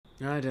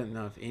I don't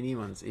know if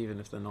anyone's, even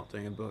if they're not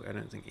doing a book, I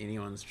don't think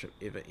anyone's trip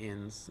ever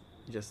ends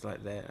just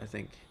like that. I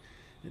think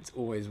it's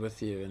always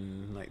with you,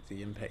 and like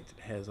the impact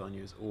it has on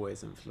you is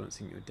always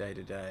influencing your day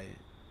to day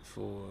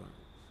for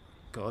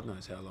God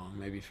knows how long,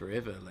 maybe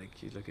forever.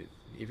 Like you look at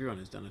everyone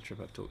who's done a trip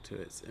I've talked to,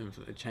 it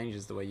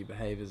changes the way you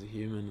behave as a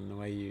human and the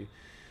way you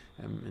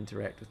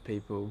interact with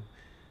people.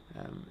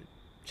 It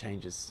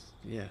changes,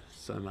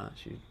 so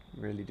much. You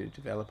really do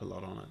develop a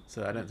lot on it.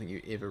 So I don't think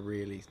you ever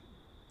really,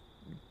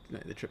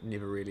 the trip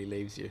never really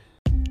leaves you.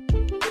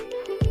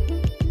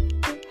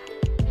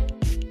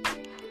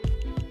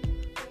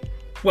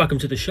 Welcome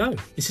to the show.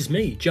 This is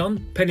me,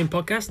 John, Pedaling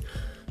Podcast,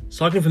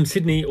 cycling from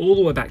Sydney all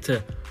the way back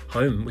to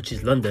home, which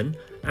is London,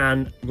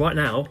 and right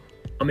now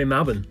I'm in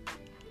Melbourne.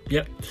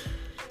 Yep.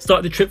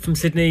 Started the trip from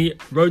Sydney,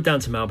 rode down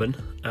to Melbourne.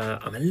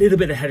 I'm a little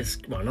bit ahead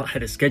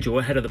of schedule,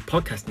 ahead of the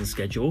podcasting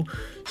schedule.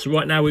 So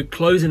right now we're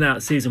closing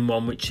out season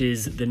 1, which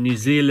is the New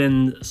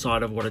Zealand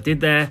side of what I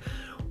did there.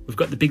 We've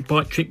got the Big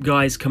Bike Trip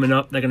guys coming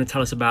up. They're going to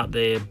tell us about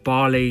the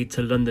Bali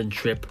to London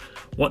trip,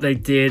 what they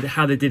did,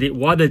 how they did it,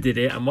 why they did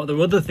it, and what the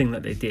other thing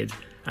that they did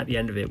at the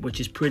end of it,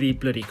 which is pretty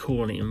bloody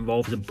cool, and it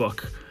involves a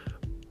book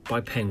by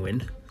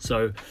Penguin.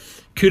 So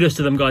kudos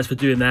to them guys for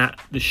doing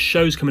that. The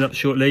show's coming up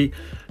shortly.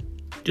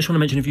 Just want to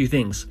mention a few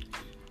things.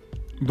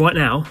 Right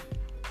now,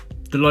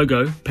 the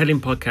logo, Pedaling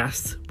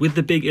Podcast, with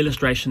the big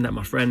illustration that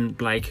my friend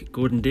Blake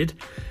Gordon did,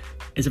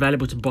 is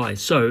available to buy.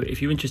 So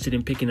if you're interested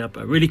in picking up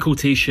a really cool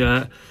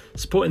t-shirt,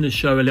 supporting the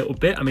show a little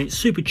bit, I mean, it's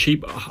super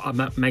cheap.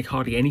 I make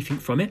hardly anything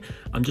from it.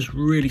 I'm just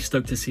really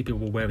stoked to see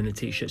people wearing the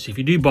t-shirt. So if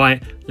you do buy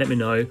it, let me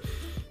know.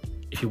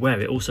 If you wear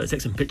it, also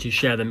take some pictures,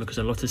 share them, because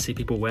I love to see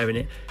people wearing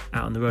it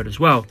out on the road as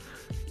well.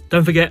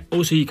 Don't forget,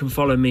 also you can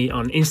follow me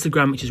on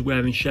Instagram, which is where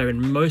I'm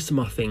sharing most of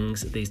my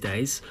things these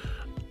days,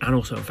 and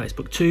also on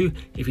Facebook too.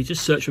 If you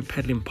just search for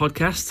Pedaling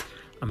Podcast,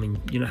 I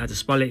mean, you know how to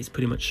spell it. It's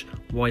pretty much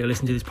why you're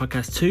listening to this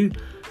podcast too.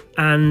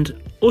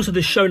 And also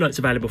the show notes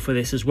available for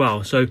this as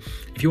well. So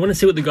if you want to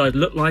see what the guys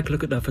look like,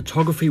 look at their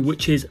photography,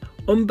 which is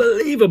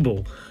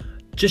unbelievable.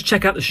 Just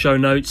check out the show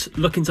notes,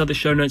 look inside the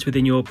show notes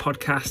within your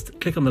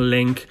podcast, click on the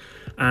link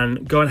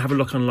and go and have a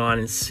look online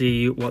and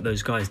see what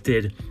those guys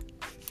did.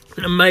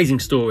 An amazing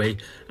story,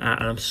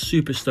 and I'm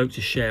super stoked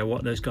to share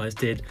what those guys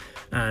did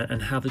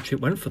and how the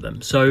trip went for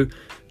them. So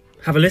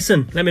have a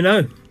listen, let me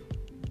know.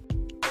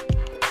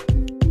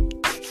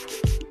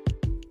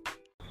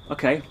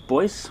 Okay,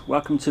 boys,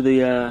 welcome to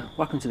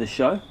the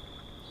show.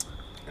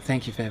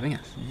 Thank you for having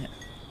us. Yeah.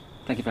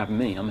 Thank you for having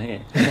me. I'm here.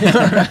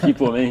 You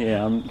brought me here.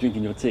 I'm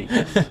drinking your tea.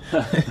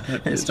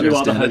 That's You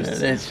are the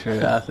host. That's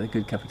true, Arthur.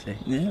 Good cup of tea.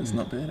 Yeah, it's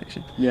not bad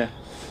actually. Yeah.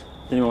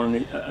 Anyone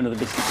want another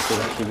biscuit before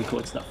we actually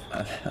record stuff?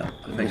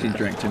 I've actually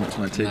drank too much of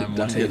my tea. No,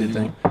 Don't get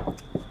anything.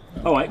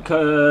 All right.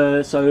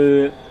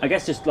 So I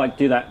guess just like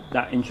do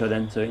that intro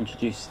then to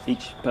introduce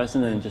each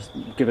person and just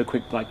give a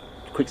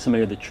quick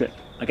summary of the trip.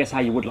 I guess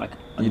how you would like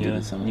on your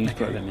news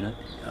program, you know.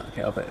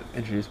 Okay, I'll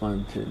introduce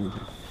one to.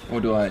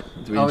 Or do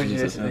we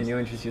introduce ourselves? Then you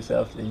introduce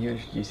yourself, then you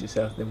introduce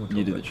yourself, then we'll talk.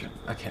 You do about the trip.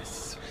 Okay.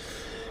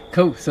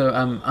 Cool. So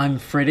I'm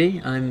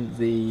Freddie. I'm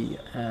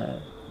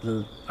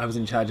I was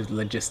in charge of the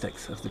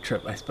logistics of the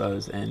trip, I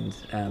suppose, and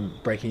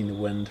breaking the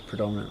wind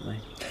predominantly.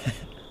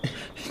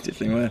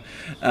 Definitely were.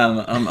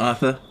 I'm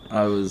Arthur.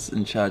 I was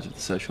in charge of the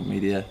social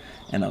media,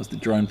 and I was the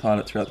drone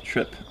pilot throughout the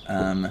trip.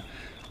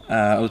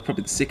 I was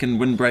probably the second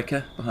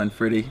windbreaker behind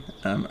Freddie.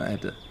 I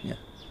had to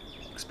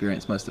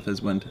experience most of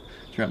his wind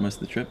throughout most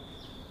of the trip.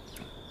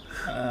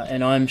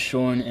 And I'm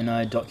Sean, and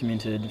I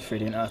documented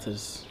Freddie and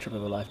Arthur's trip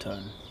of a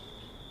lifetime.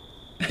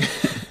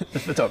 The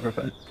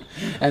photographer.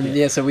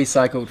 And so we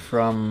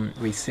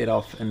set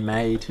off in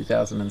May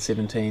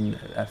 2017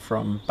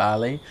 from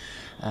Bali.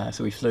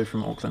 So we flew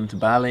from Auckland to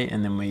Bali,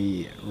 and then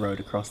we rode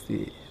across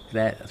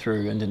that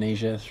through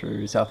Indonesia,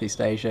 through Southeast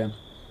Asia,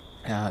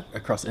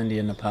 across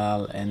India,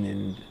 Nepal, and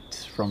then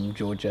from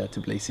Georgia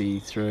to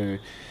Tbilisi through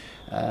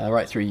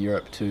right through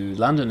Europe to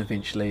London,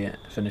 eventually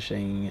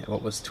finishing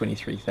what was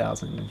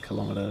 23,000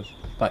 kilometre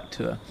bike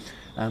tour.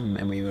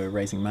 And we were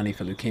raising money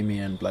for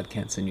leukemia and blood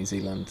cancer in New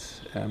Zealand.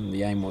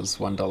 The aim was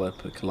 $1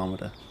 per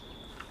kilometre.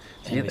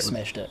 So and we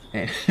smashed it.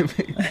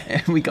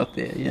 And we got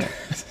there, yeah.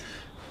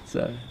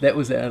 So that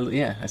was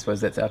I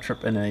suppose that's our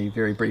trip in a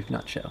very brief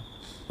nutshell.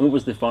 What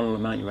was the final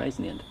amount you raised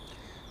in the end?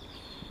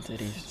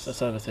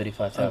 That's over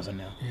 35,000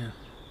 now. Yeah,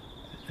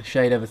 a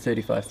shade over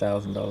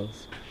 $35,000.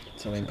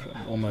 So we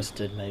almost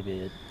did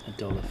maybe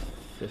 $1.40.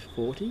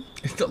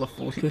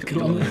 $1.40 per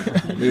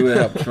kilometre. We were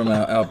helped from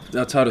our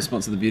title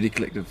sponsor, the Beauty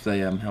Collective. They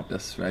helped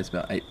us raise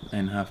about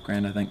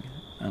 $8,500, I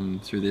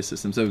think, through their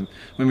system. So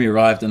when we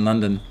arrived in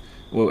London,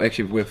 well,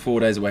 actually we're 4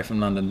 days away from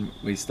London.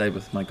 We stayed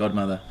with my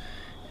godmother,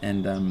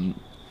 and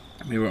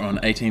we were on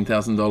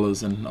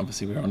 $18,000, and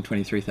obviously we were on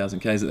 23,000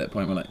 Ks at that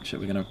point. We're like, shit,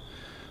 we're going to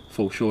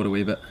fall short a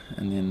wee bit.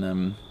 And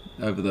then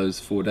over those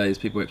 4 days,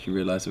 people actually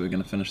realised that we were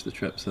going to finish the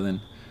trip. So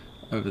then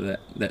over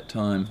that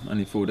time,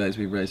 only 4 days,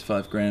 we raised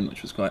 $5,000,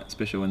 which was quite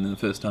special. And then the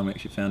first time we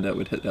actually found out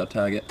we'd hit our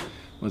target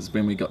was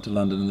when we got to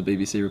London, and the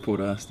BBC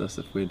reporter asked us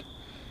if we'd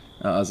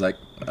I was like,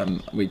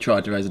 we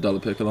tried to raise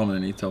 $1 per kilometre,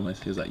 and he told me,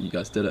 he was like, you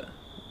guys did it.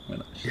 We're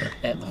like, "Shit."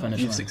 At the finish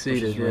You've line,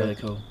 succeeded, which is yeah. really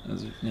cool. It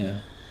was,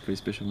 pretty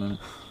special moment.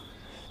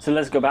 So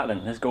let's go back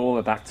then. Let's go all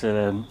the way back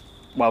to,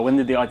 well, when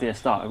did the idea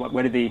start?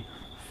 Where did the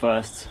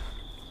first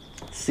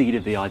seed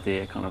of the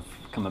idea kind of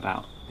come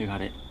about? Who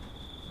had it?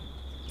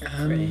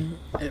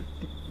 It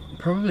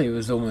probably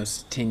was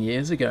almost 10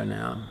 years ago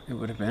now. It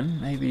would have been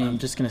maybe. I'm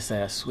just going to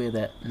say, I swear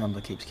that number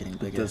keeps getting It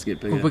bigger. does get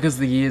bigger. Well, because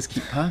the years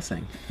keep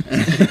passing.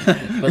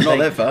 But not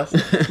that fast.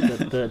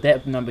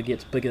 That number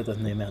gets bigger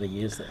than the amount of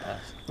years that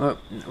pass. Well,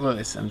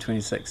 I'm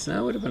 26.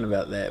 No, it would have been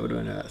about that. It would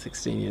have been about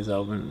 16 years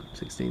old, when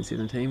 16,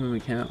 17 when we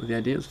came up with the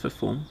idea. It was fifth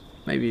form,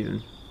 maybe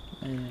even.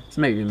 It's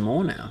maybe even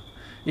more now.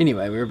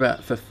 Anyway, we were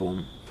about fifth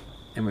form,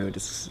 and we were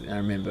just. I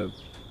remember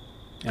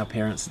our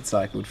parents had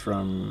cycled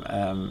from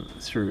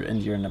through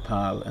India and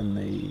Nepal in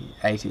the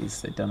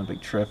 80s. They'd done a big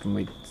trip, and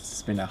we'd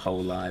spent our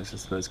whole lives, I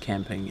suppose,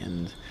 camping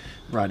and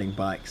riding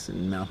bikes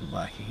and mountain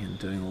biking and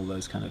doing all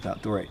those kind of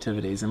outdoor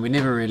activities. And we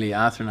never really,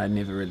 Arthur and I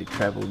never really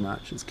travelled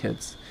much as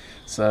kids.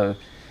 So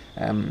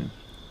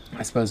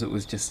I suppose it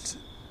was just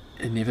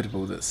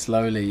inevitable that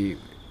slowly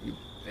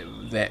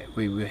that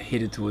we were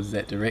headed towards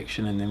that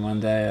direction. And then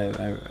one day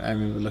I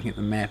remember looking at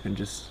the map and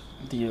just...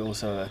 Do you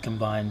also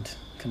combine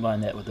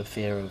that with the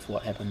fear of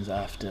what happens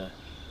after,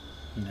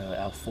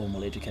 our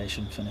formal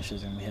education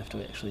finishes and we have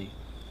to actually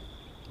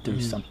do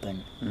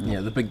something?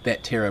 Yeah,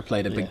 that terror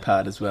played a big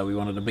part as well. We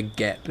wanted a big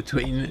gap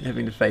between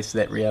having to face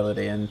that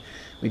reality, and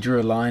we drew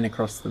a line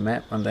across the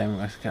map one day. And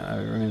I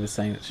remember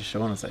saying it to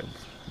Sean. I was like,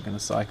 I'm going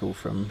to cycle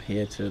from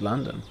here to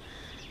London.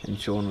 And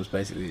Sean was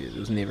basically, there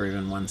was never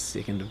even 1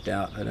 second of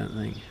doubt, I don't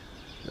think,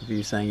 of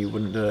you saying you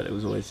wouldn't do it. It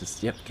was always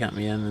just, yep, count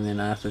me in. And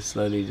then Arthur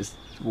slowly just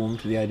warmed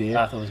to the idea.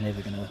 Arthur was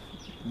never going to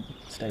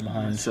stay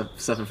behind.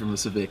 Suffer from a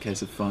severe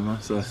case of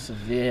FOMO. So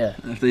Severe.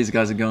 if these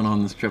guys had gone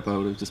on this trip, I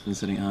would have just been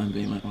sitting at home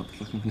being like, what the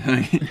fuck am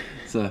I doing?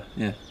 So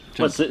yeah.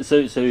 Well,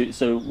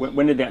 so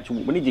when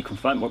did you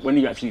confirm? When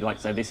did you actually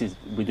say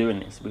we're doing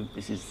this?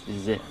 This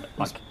is it?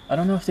 Like, I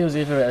don't know if there was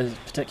ever a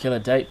particular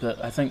date,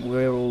 but I think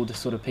we're all the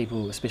sort of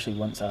people, especially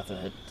once Arthur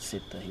had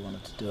said that he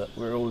wanted to do it,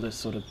 we're all the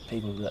sort of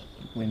people that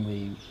when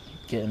we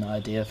get an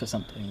idea for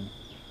something,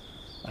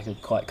 I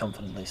could quite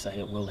confidently say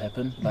it will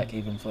happen. Like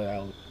even for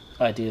our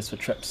ideas for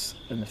trips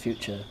in the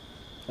future,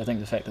 I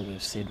think the fact that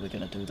we've said we're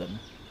going to do them,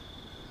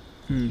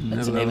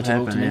 it's It'll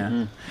inevitable happen, to me.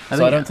 yeah.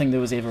 So I don't think there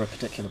was ever a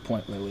particular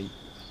point where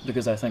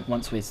because I think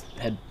once we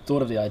had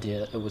thought of the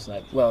idea, it was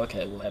like, well, okay,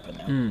 it will happen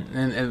now.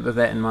 And with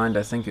that in mind,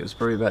 I think it was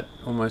probably about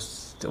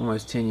almost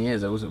 10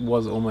 years. It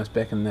was almost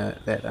back in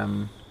that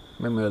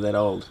when we were that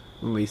old.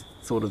 When we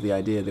thought of the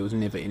idea, there was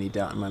never any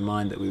doubt in my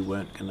mind that we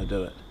weren't going to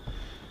do it.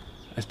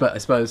 I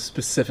suppose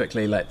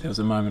specifically, there was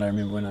a moment I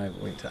remember when I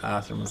went to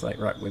Arthur and was like,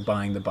 right, we're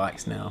buying the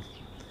bikes now.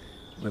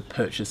 We're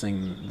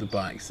purchasing the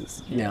bikes.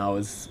 It's now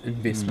is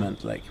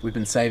investment. We've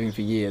been saving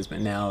for years,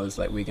 but now is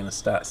we're going to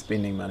start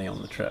spending money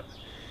on the trip.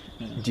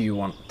 Do you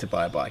want to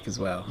buy a bike as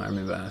well? I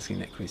remember asking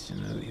that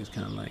question. He was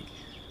kind of like...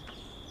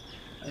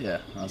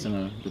 Yeah, I was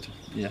it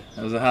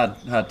was a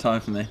hard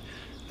time for me.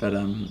 But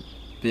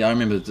I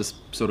remember just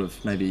sort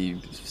of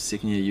maybe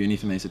second year uni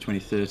for me, so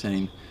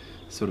 2013,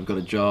 sort of got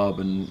a job,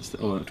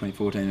 or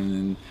 2014, and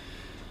then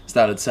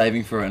started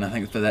saving for it. And I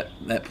think for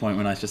that point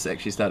when I just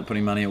actually started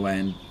putting money away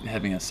and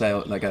having a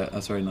sale, not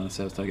a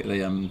sales target,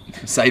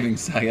 a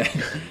savings target,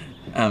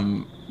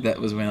 that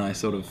was when I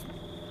sort of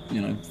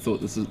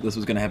thought this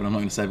was going to happen. I'm not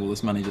going to save all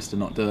this money just to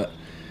not do it.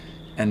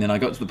 And then I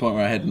got to the point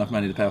where I had enough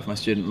money to pay off my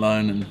student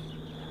loan, and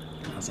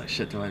I was like,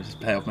 shit, do I just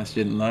pay off my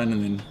student loan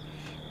and then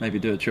maybe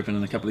do a trip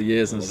in a couple of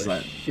years? And it's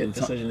like,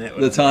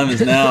 the time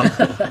is now.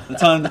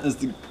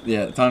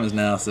 The time is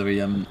now. So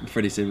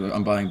Freddie said,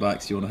 I'm buying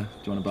bikes. Do you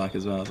want a bike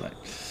as well? I was like,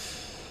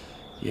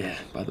 yeah,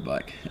 buy the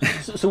bike.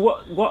 so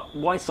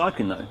why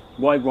cycling though?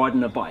 Why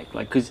riding a bike?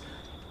 Because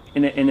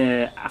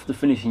after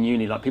finishing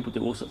uni, people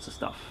do all sorts of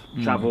stuff.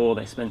 Travel,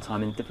 they spend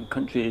time in different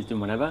countries,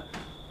 doing whatever.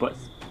 But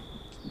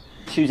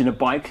choosing a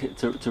bike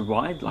to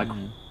ride,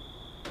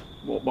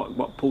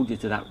 what pulled you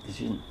to that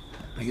decision?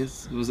 I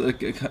guess it was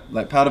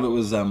part of it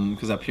was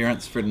because our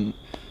parents, Fred and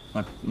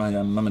my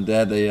mum and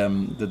dad, they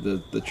did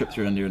the trip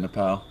through India and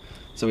Nepal.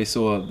 So we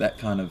saw that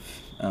kind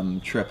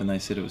of trip, and they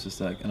said it was just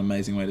an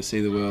amazing way to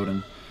see the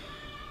world,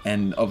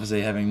 and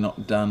obviously having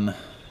not done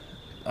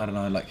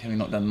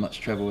much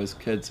travel as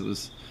kids,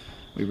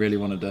 we really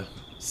wanted to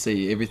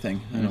see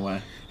everything in a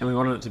way. And we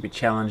wanted it to be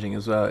challenging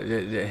as well.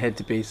 It had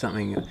to be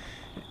something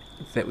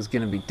that was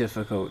going to be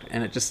difficult,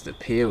 and it just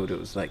appealed. It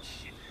was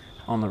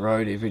on the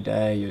road every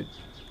day, you're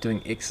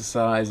doing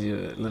exercise,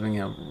 you're living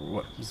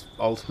what was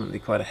ultimately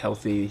quite a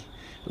healthy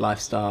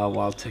lifestyle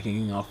while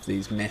ticking off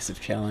these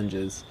massive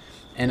challenges.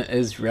 And it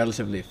is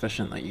relatively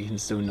efficient. You can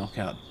still knock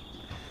out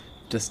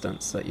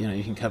distance.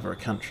 You can cover a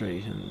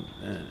country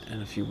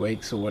in a few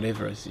weeks or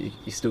whatever. So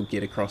you still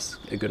get across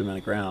a good amount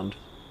of ground.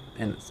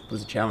 And it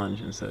was a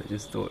challenge, and so I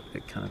just thought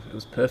it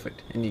was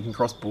perfect. And you can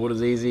cross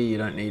borders easy. You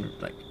don't need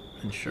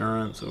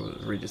insurance or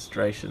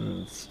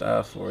registration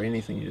stuff or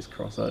anything. You just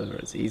cross over.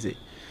 It's easy.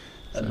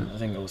 And I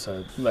think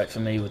also, like for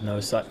me, with no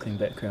cycling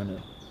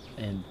background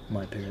and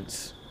my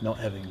parents not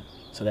having,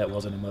 so that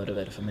wasn't a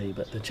motivator for me,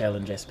 but the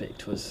challenge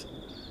aspect was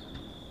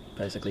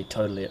basically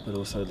totally it, but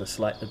also the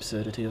slight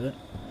absurdity of it.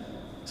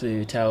 So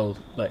you tell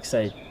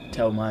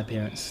my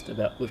parents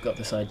about, we've got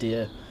this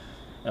idea.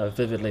 I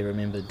vividly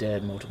remember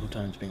Dad multiple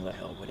times being like,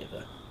 oh,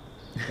 whatever.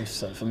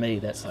 So for me,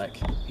 that's like,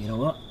 you know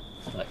what?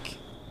 Like,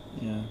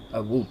 Yeah. I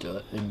will do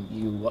it, and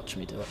you watch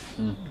me do it.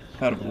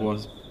 Part of it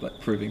was like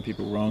proving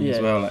people wrong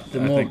as well. Like,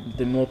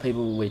 the more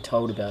people we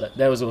told about it,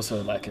 that was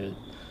also like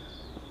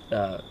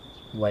a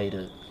way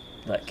to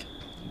like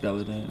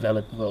validate.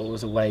 Well, it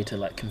was a way to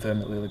like confirm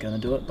that we were going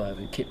to do it. But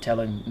we kept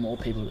telling more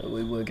people that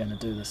we were going to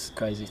do this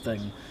crazy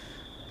thing,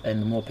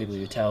 and the more people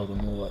you tell, the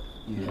more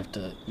you have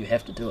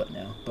to do it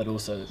now. But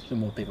also, the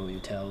more people you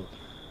tell,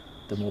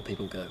 the more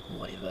people go,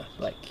 whatever.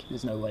 Like,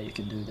 there's no way you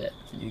can do that.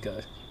 And you go,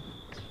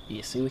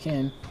 yes, see, we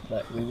can.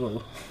 Like, we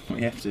will.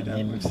 We have to. And Now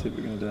then- we've said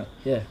we're going to do it.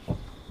 Yeah,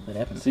 that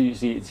happened. So you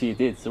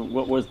did. So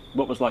what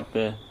was like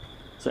the?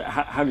 So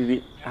how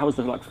was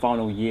the like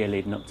final year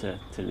leading up to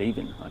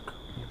leaving? Like,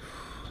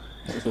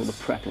 what was all the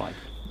prep like?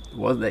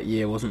 That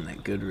year wasn't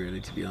that good,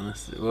 really, to be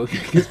honest. Well,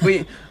 because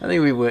I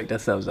think we worked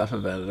ourselves up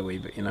about it a wee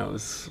bit. You know, it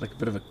was like a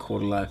bit of a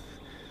quarter life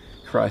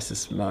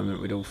crisis moment.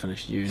 We'd all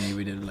finished uni.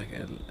 We did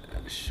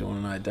Sean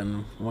and I had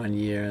done 1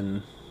 year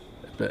and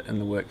a bit in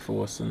the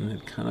workforce,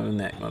 and kind of in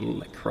that little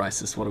like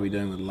crisis. What are we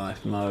doing with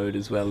life mode,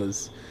 as well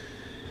as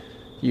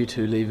you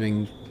two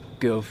leaving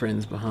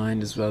girlfriends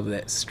behind, as well.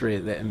 That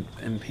stress, that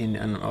impending,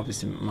 and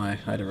obviously I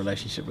had a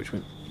relationship which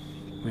went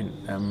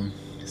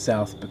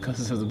south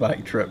because of the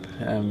bike trip.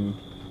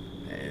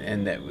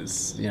 And that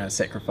was,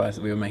 sacrifice.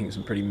 We were making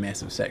some pretty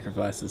massive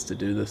sacrifices to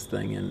do this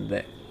thing, and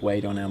that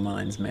weighed on our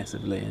minds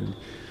massively.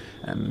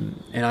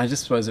 And I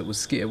just suppose it was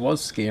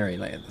scary.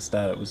 Like at the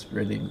start, it was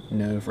really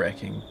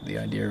nerve-wracking. The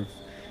idea of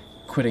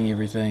quitting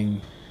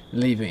everything,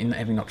 leaving,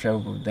 having not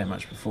travelled that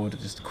much before, to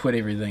just quit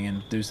everything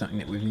and do something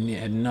that we've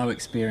had no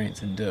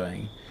experience in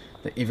doing.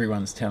 That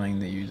everyone's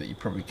telling you that you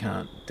probably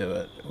can't do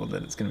it, or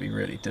that it's going to be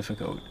really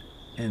difficult,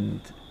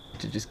 and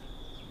to just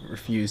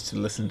refuse to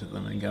listen to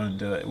them and go and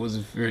do it. It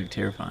was really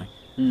terrifying.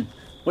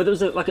 Well, there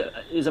was it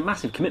was a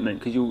massive commitment,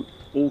 because you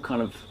all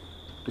kind of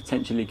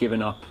potentially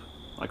given up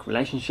like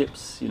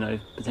relationships,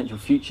 potential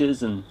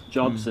futures and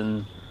jobs,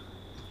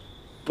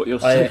 but you're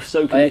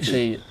so committed. I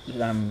actually,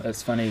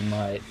 it's funny.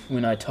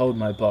 When I told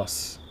my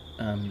boss,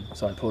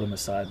 so I pulled him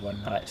aside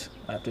one night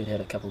after he'd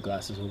had a couple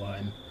glasses of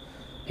wine.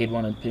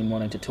 Been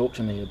wanting to talk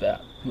to me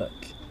about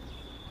like,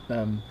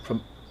 I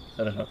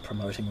don't know, if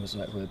promoting was the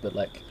right word, but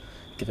like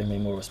giving me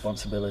more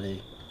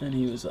responsibility. And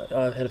he was like,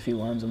 I've had a few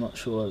wines, I'm not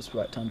sure it's the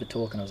right time to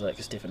talk. And I was like,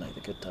 it's definitely the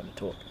good time to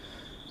talk.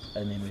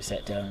 And then we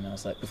sat down, and I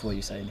was like, before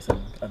you say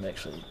anything, I'm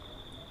actually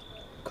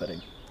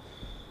quitting.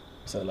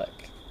 So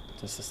like,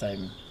 just the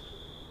same,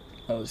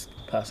 I was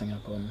passing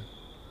up on,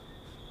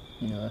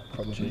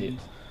 probably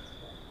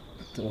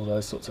all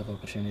those sorts of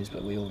opportunities,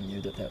 but we all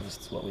knew that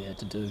was what we had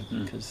to do,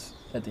 because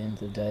at the end of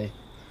the day,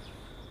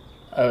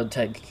 I would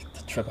take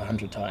the trip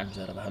 100 times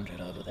out of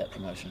 100 over that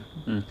promotion.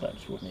 But I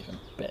just wouldn't even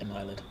bat an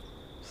eyelid.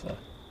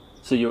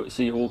 So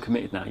you're all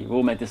committed now. You've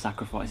all made the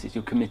sacrifices.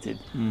 You're committed.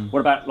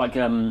 What about like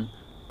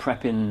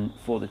prepping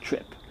for the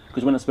trip?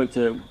 Because when I spoke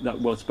to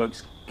that World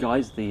Spokes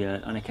guys, the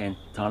Anneke and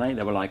Tane,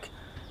 they were like,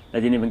 they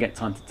didn't even get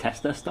time to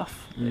test their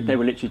stuff. They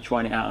were literally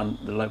trying it out on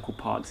the local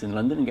parks in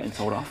London and getting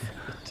told off.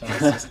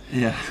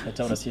 They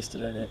told us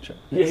yesterday that trip.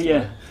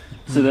 Yeah.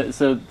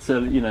 So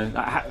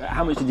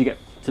how much did you get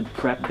to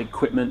prep the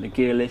equipment, the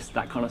gear list,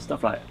 that kind of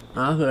stuff? Like,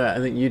 Arthur, I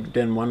think you'd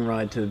done one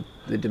ride to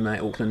the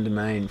Auckland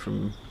Domain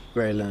from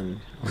Grey Lynn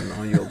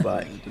on your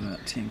bike. About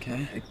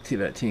 10k.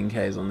 About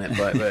 10k's on that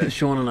bike. But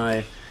Sean and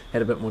I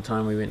had a bit more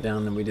time. We went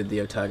down and we did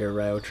the Otago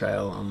Rail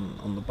Trail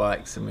on the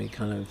bikes, and we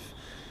kind of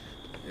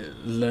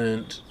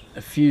learnt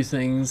a few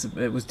things.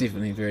 It was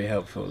definitely very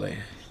helpful.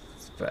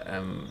 But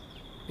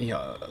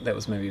that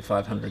was maybe a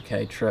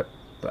 500k trip.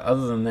 But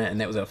other than that,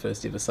 and that was our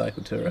first ever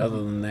cycle tour.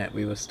 Other than that,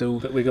 we were still.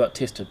 But we got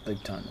tested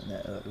big time in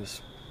that. It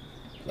was.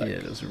 Like,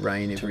 it was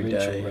rain every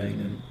torrential day. Rain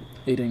and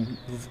eating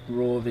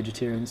raw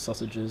vegetarian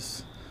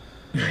sausages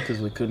because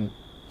we couldn't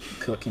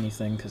cook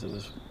anything because it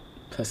was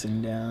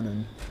pissing down,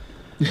 and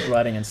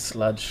riding in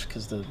sludge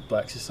because the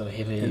bikes are so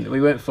heavy. And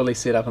we weren't fully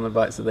set up on the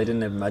bike, so they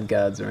didn't have mud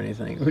guards or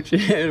anything. Which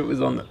it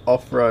was on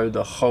off road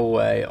the whole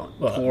way,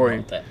 pouring.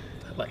 Not that,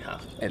 like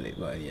half. A bit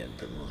more,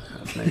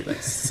 half, maybe like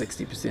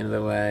 60% of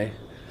the way.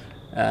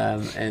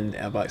 And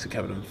our bikes were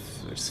covered in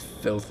just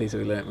filthy, so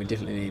we learnt we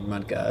definitely need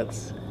mud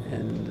guards,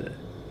 and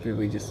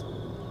we just.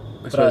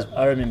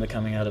 I remember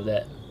coming out of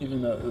that,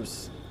 even though it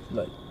was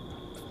like,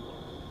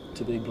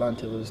 to be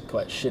blunt, it was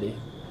quite shitty.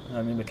 I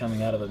remember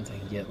coming out of it and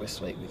thinking, yeah, we're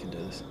sweet, we can do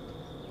this.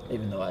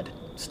 Even though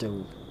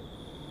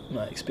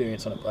my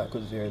experience on a bike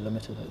was very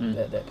limited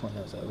at that point.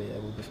 I was like, yeah,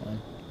 we'll be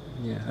fine.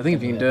 Yeah, I think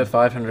if you can do a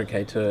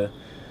 500k tour,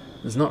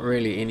 there's not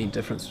really any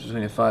difference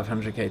between a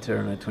 500k tour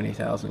and a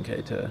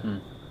 20,000k tour.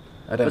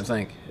 I don't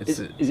think. Is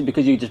it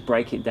because you just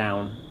break it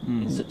down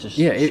in such a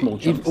small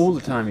chunks? All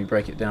the time you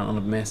break it down on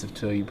a massive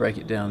tour. You break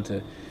it down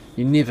to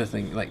you never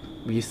think, like,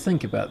 you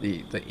think about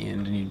the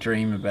end and you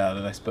dream about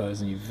it, I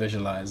suppose, and you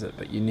visualize it,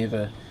 but you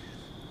never,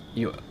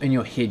 in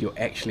your head you're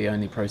actually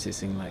only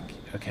processing, like,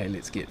 okay,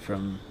 let's get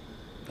from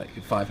like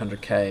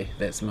 500k,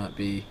 that might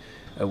be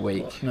a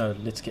week. Well, no,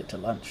 let's get to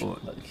lunch. Or,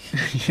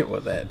 like. yeah,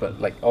 well, that, but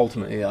like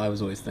ultimately I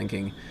was always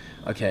thinking,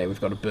 okay,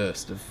 we've got a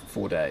burst of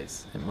 4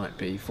 days, it might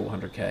be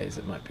 400k's,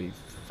 it might be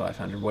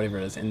 500, whatever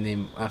it is, and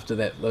then after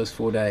that, those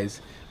 4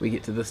 days, we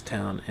get to this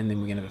town, and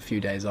then we're gonna have a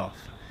few days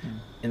off.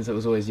 And so it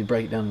was always, you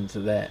break it down into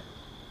that,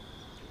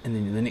 and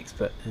then the next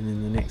bit, and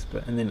then the next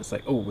bit, and then it's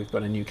like, oh, we've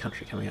got a new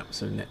country coming up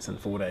soon, that's in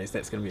 4 days,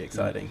 that's going to be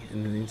exciting.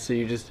 And then so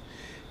you just,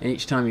 and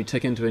each time you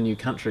tick into a new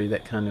country,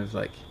 that kind of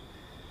like,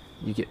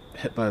 you get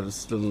hit by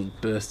this little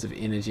burst of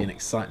energy and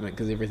excitement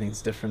because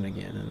everything's different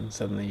again, and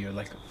suddenly you're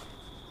like,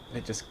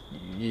 it just,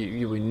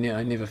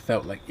 I never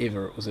felt like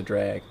ever it was a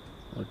drag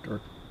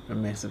or a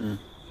massive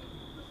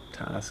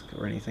task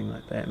or anything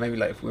like that. Maybe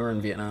like if we were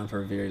in Vietnam for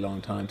a very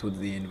long time, towards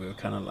the end we were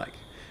kind of like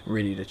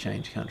ready to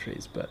change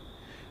countries, but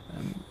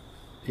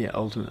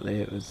ultimately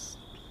it was,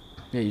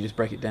 you just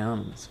break it down.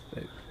 And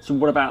so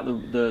what about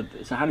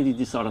so how did you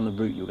decide on the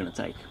route you were going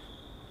to take?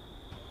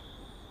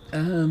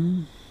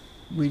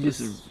 We The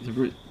just,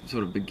 route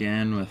sort of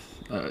began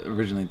with,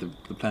 originally the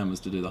plan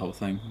was to do the whole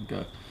thing,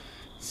 go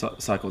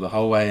cycle the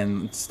whole way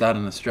and start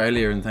in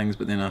Australia and things,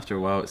 but then after a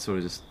while it sort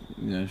of just,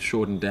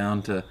 shortened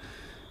down to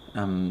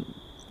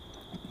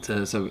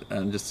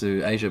just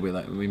to Asia. We're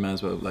like, we may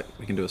as well, like,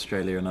 we can do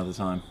Australia another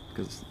time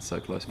because it's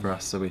so close for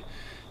us. So we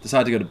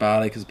decided to go to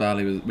Bali because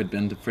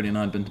Freddie and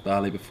I had been to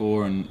Bali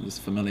before and it was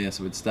familiar,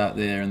 so we'd start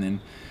there and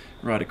then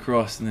right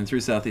across and then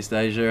through Southeast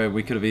Asia.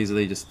 We could have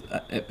easily just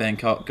at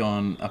Bangkok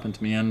gone up into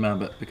Myanmar,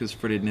 but because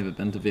Freddie had never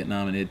been to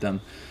Vietnam and he'd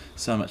done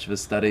so much of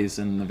his studies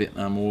in the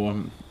Vietnam War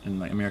and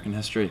like American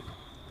history,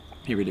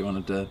 he really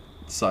wanted to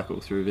cycle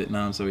through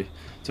Vietnam, so we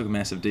took a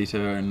massive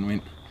detour and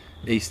went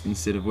east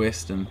instead of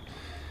west and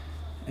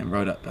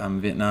rode up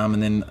Vietnam.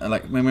 And then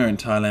like when we were in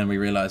Thailand, we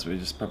realised we were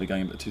just probably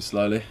going a bit too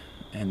slowly,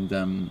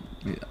 and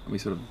we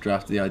sort of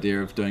drafted the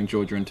idea of doing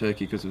Georgia and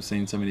Turkey because we've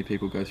seen so many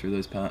people go through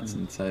those parts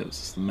and say it was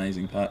just an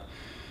amazing part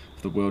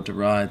of the world to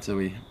ride. So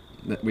we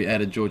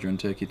added Georgia and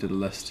Turkey to the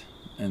list,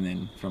 and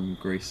then from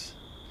Greece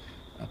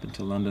up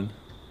until London.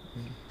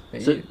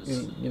 but So-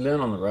 you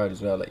learn on the road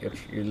as well. Like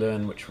you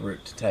learn which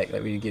route to take.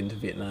 Like when you get into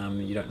Vietnam,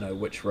 you don't know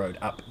which road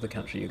up the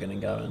country you're going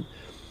to go in,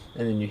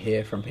 and then you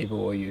hear from people,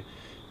 or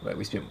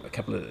we spent a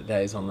couple of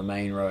days on the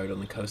main road, on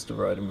the coastal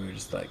road, and we were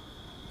just like,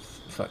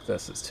 fuck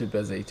this, it's too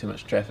busy, too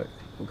much traffic,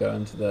 we'll go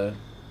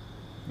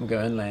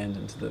inland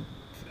into the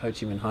Ho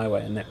Chi Minh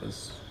Highway, and that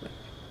was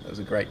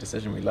a great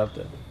decision. We loved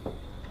it.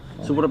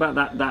 So what about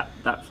that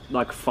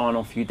like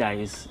final few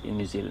days in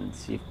New Zealand?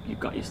 So you've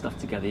got your stuff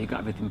together, you've got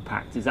everything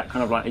packed. Is that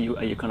kind of like, are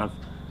you kind of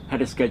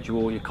ahead of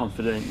schedule, you're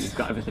confident, you've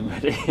got everything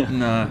ready?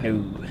 No,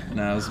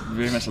 No. it was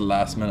very much a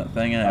last minute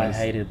thing. And I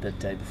hated the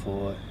day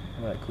before.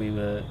 Like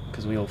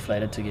because we all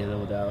flatted together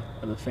with our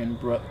other friend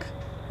Brooke,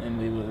 and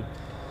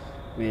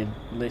we had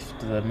left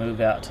the move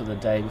out to the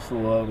day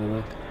before.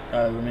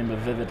 I remember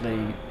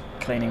vividly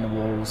cleaning the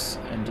walls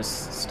and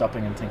just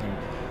stopping and thinking,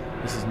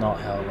 this is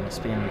not how I want to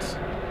spend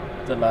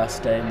the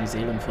last day in New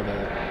Zealand for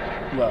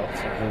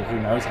who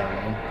knows how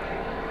long.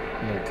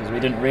 Because we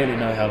didn't really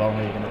know how long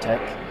we were going to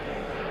take.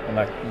 And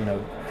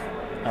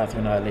Arthur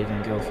and I are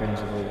leaving girlfriends,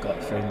 we've all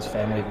got friends,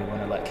 family we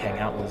want to like hang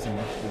out with, and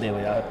there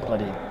we are,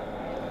 bloody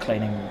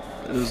cleaning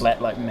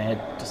flat like mad.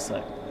 Just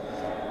like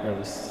it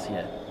was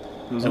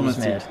almost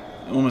mad.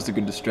 almost a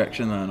good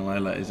distraction though in a way.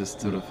 Like it's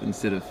just sort of,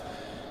 instead of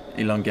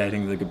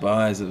elongating the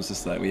goodbyes, it was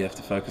just like we have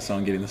to focus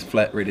on getting this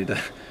flat ready to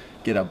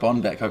get our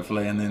bond back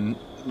hopefully. And then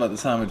by the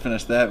time we'd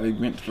finished that, we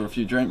went for a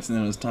few drinks and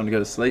then it was time to go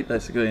to sleep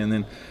basically. And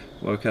then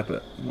woke up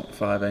at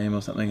 5 a.m.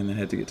 or something, and then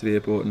had to get to the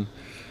airport and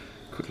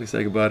quickly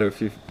say goodbye to a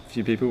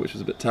few people, which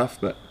was a bit tough,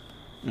 but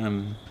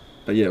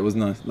yeah, it was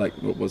nice. Like,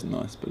 well, it wasn't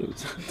nice, but it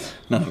was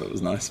none of it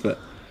was nice, but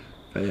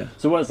yeah.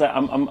 So what is that?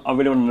 I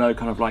really want to know,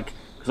 kind of like,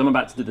 because I'm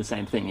about to do the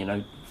same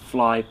thing,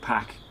 fly,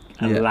 pack,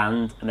 and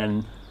land, and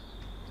then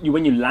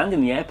when you land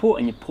in the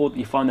airport and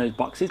you find those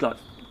boxes like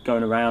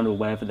going around or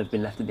wherever they've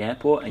been left at the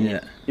airport,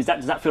 and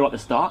does that feel like the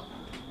start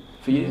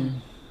for you?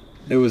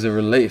 It was a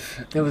relief.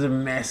 It was a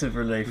massive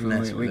relief when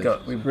we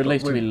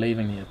Relief to be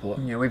leaving the airport.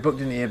 Yeah, we booked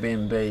an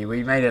Airbnb.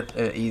 We made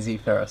it easy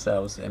for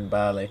ourselves in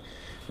Bali.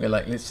 We were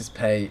like, let's just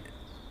pay.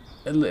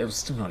 It was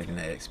still not even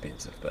that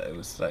expensive, but it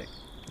was like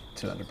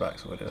 $200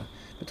 or whatever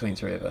between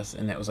three of us,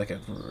 and that was like a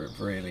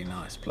really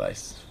nice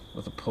place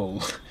with a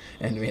pool.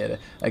 And we had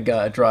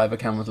a driver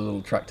come with a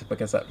little truck to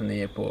pick us up from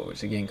the airport,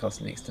 which again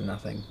cost next to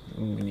nothing.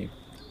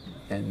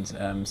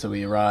 So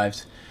we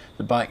arrived.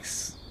 The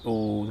boxes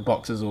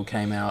all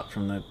came out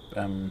from the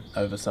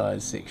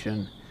oversized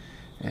section,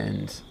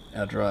 and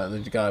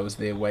the guy was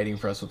there waiting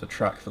for us with a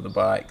truck for the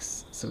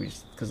bikes. So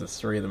because there's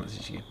three of them, it's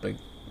actually a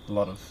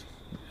lot of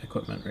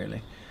equipment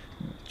really.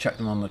 Chucked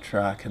them on the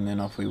truck, and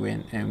then off we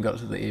went, and we got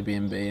to the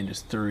Airbnb and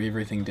just threw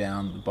everything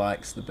down, the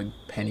bikes, the big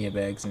pannier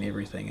bags and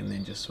everything, and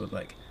then just sort of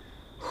like,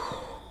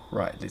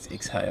 right, let's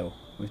exhale.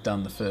 we've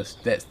done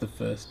that's the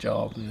first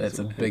job. Yeah, That's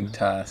a it's big heavy.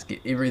 task.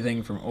 Get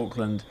everything from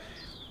Auckland,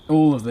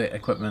 all of the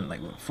equipment,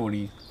 like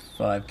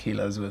 45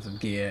 kilos worth of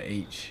gear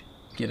each,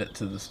 get it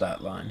to the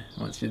start line.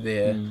 Once you're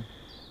there,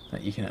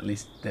 like you can at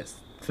least, that's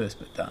the first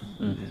bit done.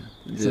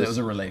 Yeah. So that was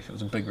a relief. It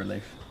was a big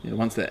relief. Yeah,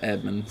 once that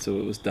admin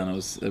sort of was done,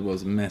 it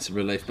was a massive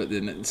relief. But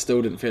then it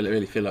still didn't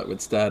really feel like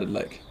we'd started.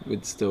 Like we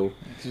still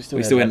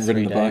hadn't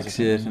ridden the bikes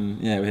yet,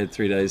 and we had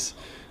 3 days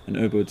in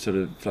Ubud, sort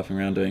of fluffing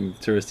around doing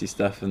touristy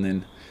stuff, and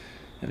then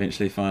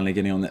eventually finally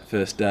getting on that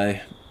first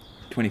day,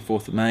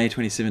 24th of May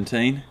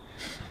 2017,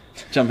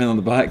 jumping on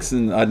the bikes.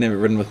 And I'd never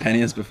ridden with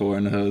panniers before,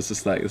 and it was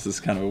just like, this is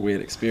kind of a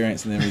weird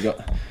experience. And then we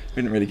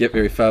didn't really get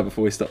very far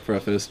before we stopped for our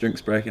first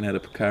drinks break and had a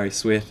Pocari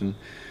Sweat and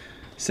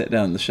sat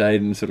down in the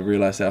shade and sort of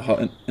realised how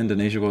hot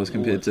Indonesia was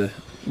compared to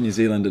New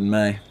Zealand in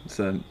May.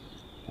 So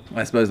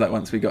I suppose like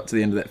once we got to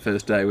the end of that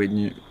first day, we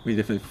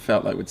definitely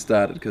felt like we'd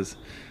started, because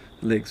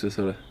the legs were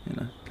sort of,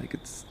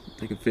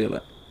 they could feel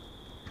it.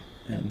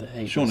 And the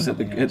heat Sean was hit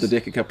something the else.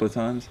 deck a couple of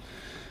times.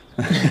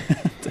 No,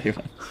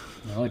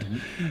 I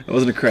didn't. It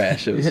wasn't a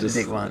crash. It You was hit just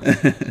the deck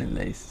once, at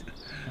least.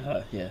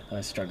 Yeah,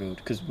 I struggled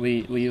because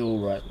we all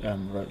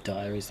wrote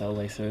diaries the whole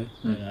way through.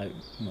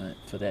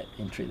 For that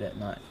entry that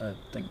night, I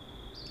think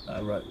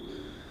I wrote,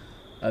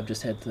 "I've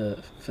just had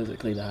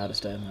physically the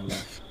hardest day of my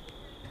life."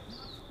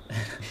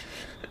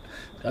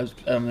 I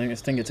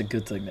think it's a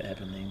good thing that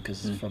happened then,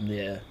 because from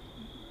there,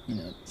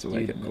 It's a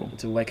wake-up call.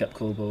 It's a wake-up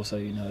call, but also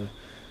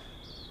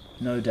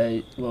no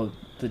day. Well,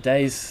 the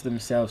days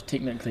themselves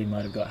technically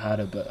might have got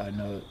harder, but I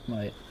know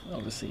my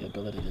obviously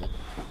ability to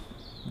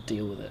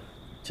deal with it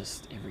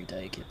just every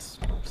day gets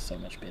so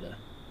much better,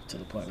 to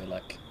the point where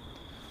like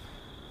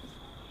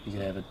you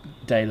could have a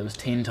day that was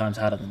 10 times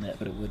harder than that,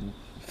 but it wouldn't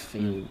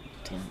feel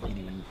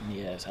even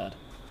near as hard.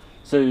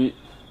 So,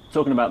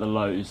 talking about the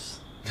lows,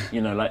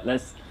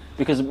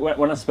 because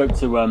when I spoke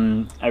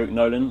to Eric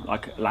Nolan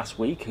like last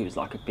week, who's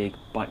like a big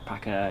bike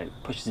packer,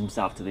 pushes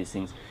himself to these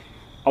things,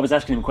 I was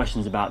asking him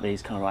questions about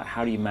these kind of like,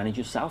 how do you manage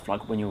yourself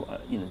like when you're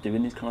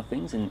doing these kind of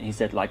things, and he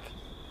said like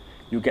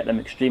you'll get them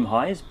extreme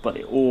highs, but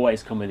it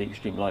always come with the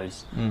extreme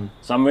lows.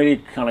 So I'm really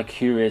kind of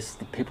curious,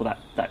 the people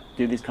that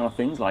do these kind of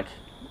things, like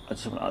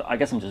I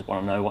guess I just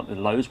want to know what the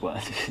lows were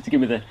to give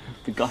me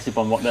the gossip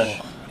on what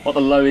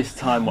the lowest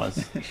time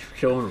was.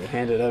 Sean will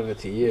hand it over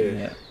to you.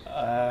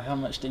 Yeah. How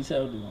much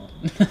detail do you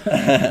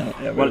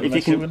want? Well, if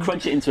you can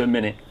crunch it into a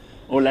minute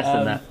or less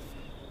than that.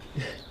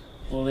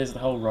 Well, there's the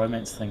whole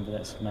romance thing, but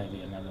that's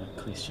maybe another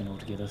question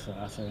altogether for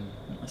Arthur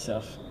and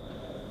myself.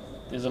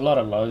 There's a lot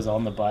of lows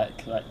on the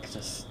bike, like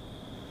just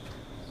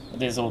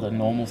there's all the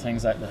normal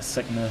things like the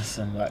sickness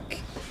and like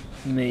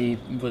me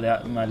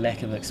without my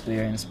lack of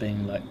experience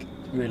being like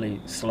really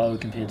slow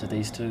compared to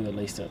these two, at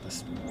least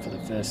for the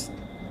first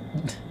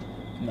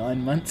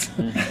 9 months,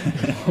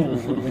 or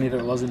whenever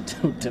it was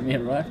until Timmy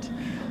arrived.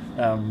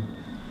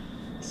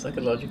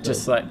 Psychological.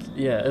 Just like,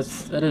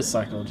 it is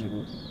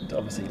psychological.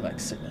 Obviously, like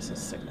sickness is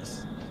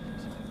sickness.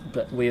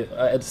 But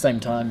at the same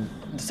time,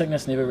 the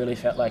sickness never really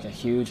felt like a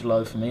huge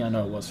low for me. I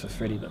know it was for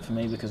Freddie, but for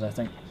me, because I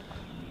think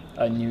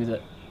I knew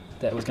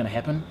that was going to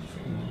happen.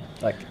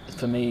 Like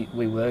for me,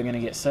 we were going to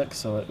get sick,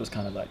 so it was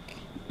kind of like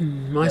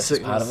my that's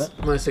sickness. part of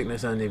it. My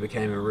sickness only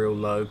became a real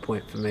low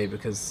point for me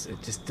because it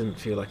just didn't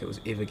feel like it was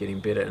ever getting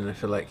better, and I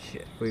feel like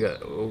we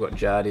all got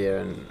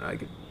Giardia, and I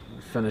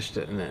finished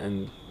it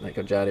and like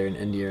got Giardia in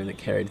India, and it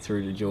carried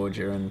through to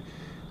Georgia, and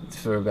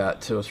for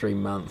about 2 or 3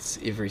 months,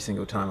 every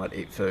single time I'd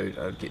eat food,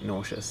 I'd get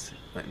nauseous,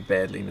 like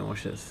badly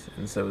nauseous,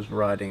 and so I was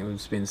riding. I would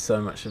spend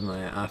so much of my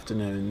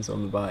afternoons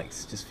on the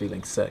bikes just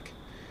feeling sick,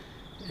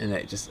 and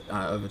that just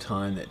over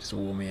time that just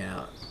wore me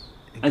out.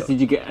 And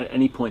did you get at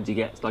any point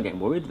start getting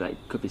worried that it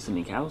could be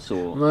something else,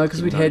 or no?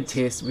 Because we'd had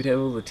tests, we'd had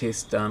all the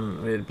tests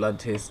done, we had blood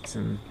tests,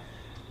 and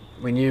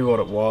we knew what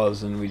it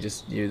was, and we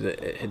just knew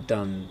that it had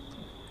done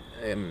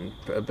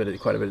quite a bit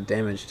of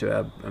damage to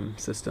our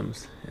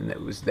systems, and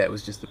that was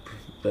just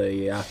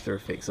the after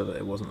effects of it.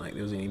 It wasn't like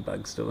there was any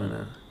bugs still in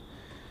it,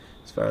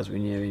 as far as we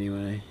knew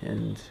anyway.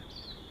 And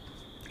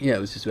it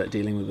was just about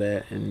dealing with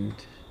that.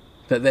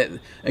 But that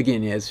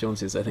again, as Sean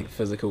says, I think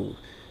physical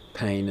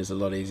pain is a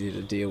lot easier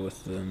to deal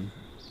with than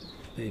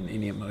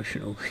any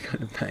emotional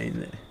kind of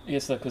pain.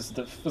 Yes, because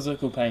the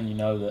physical pain,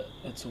 that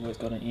it's always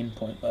got an end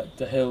point. Like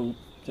the hill,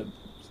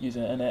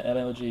 using an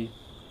analogy,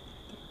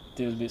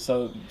 there would be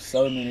so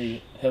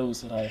many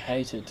hills that I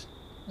hated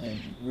and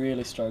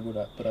really struggled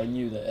up, but I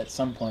knew that at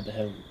some point the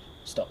hill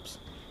stops.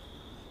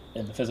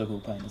 And the physical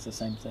pain is the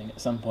same thing.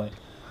 At some point,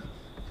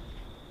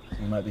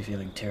 you might be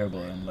feeling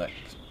terrible, and like,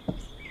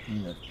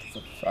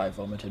 I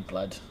vomited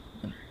blood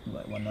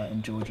like one night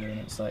in Georgia, and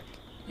it's like,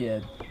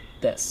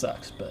 that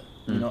sucks, but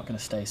you're not going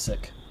to stay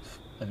sick,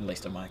 at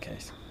least in my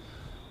case.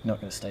 You're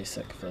not going to stay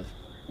sick for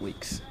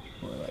weeks,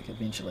 or like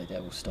eventually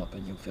that will stop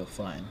and you'll feel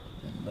fine,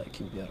 and like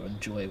you'll be able to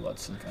enjoy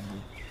what's in front of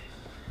you.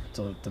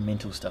 So the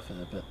mental stuff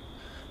of it, but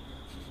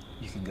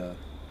you can go.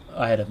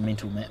 I had a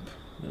mental map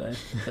that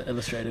I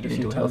illustrated a few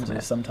Mental health times, and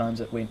map. sometimes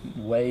it went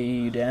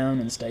way down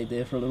and stayed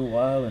there for a little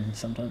while, and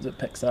sometimes it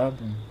picks up,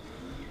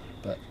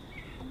 but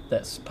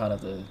that's part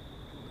of the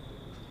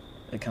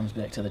it comes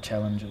back to the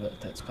challenge of it.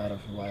 That's part of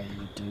why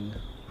you do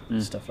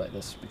stuff like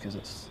this, because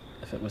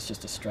if it was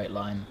just a straight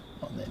line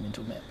on that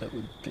mental map, it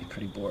would be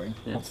pretty boring.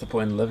 Yeah. What's the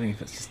point of living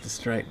if it's just a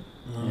straight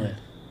line? Yeah.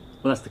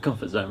 Well, that's the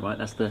comfort zone, right?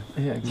 That's the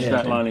Yeah, straight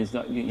exactly. line is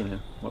like, you know,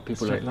 what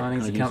people Straight are lining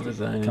is a kind of comfort used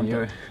to. zone, and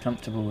you're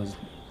Comfortable is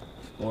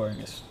boring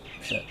as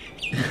shit.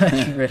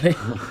 Really.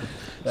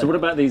 So what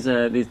about these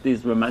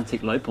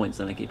romantic low points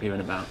that I keep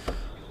hearing about?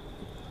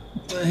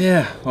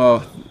 Yeah,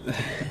 well,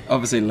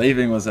 obviously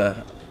leaving was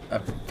a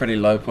pretty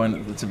low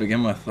point to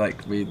begin with.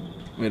 Like we'd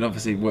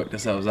obviously worked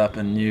ourselves up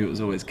and knew it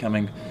was always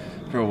coming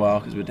for a while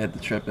because we'd had the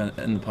trip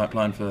in the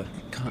pipeline for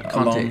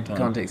a long time.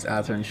 Context,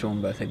 Arthur and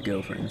Sean both had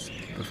girlfriends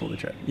before the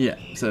trip. Yeah,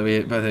 so we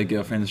both had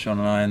girlfriends, Sean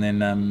and I, and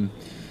then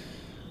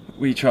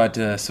we tried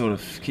to sort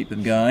of keep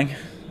them going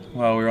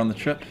while we were on the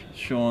trip.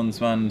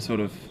 Sean's one sort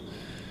of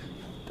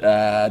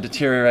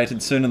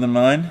deteriorated sooner than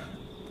mine,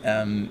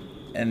 and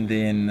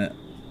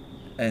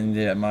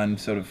mine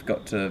sort of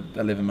got to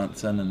 11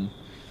 months in and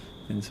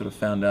then sort of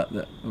found out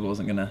that it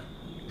wasn't going to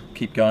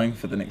keep going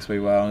for the next wee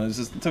while, and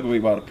it took a wee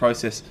while to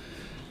process.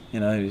 You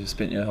know, you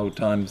spent your whole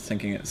time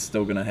thinking it's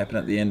still going to happen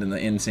at the end, and the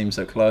end seemed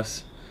so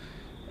close,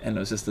 and it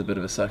was just a bit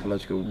of a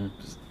psychological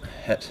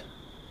hit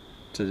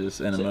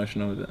and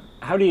emotional with it.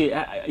 How do you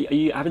are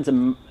you having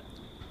to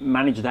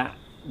manage that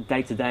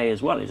day to day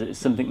as well? Is it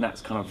something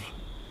that's kind of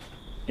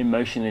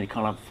emotionally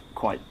kind of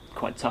quite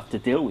tough to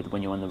deal with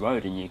when you're on the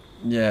road and you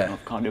kind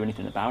of can't do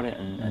anything about it?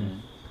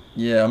 And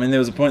yeah, I mean, there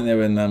was a point there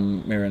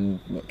when we were in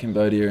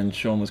Cambodia, and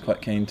Sean was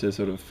quite keen to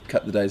sort of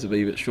cut the days a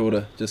wee bit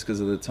shorter just because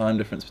of the time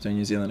difference between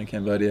New Zealand and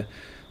Cambodia,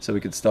 so we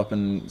could stop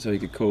and so he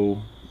could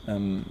call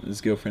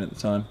his girlfriend at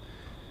the time,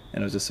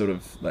 and it was just sort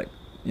of like,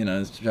 you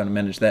know, trying to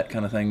manage that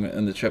kind of thing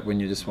in the trip when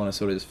you just want to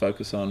sort of just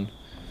focus on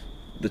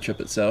the trip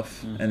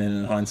itself. And then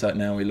in hindsight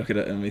now we look at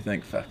it and we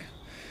think, fuck,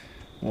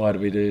 why do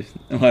we you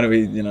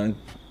know,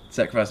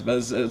 sacrifice it?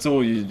 But it's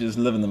all, you just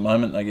live in the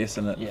moment, I guess,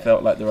 and it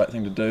felt like the right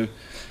thing to do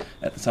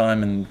at the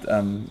time, and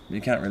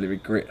you can't really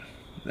regret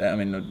that. I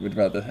mean, we'd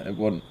rather it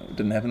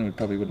didn't happen. It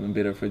probably would have been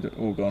better if we'd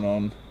all gone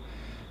on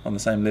the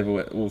same level,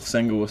 all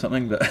single or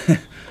something, but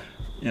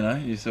you know,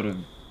 you sort of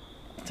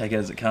take it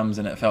as it comes,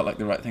 and it felt like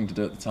the right thing to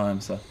do at the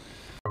time. So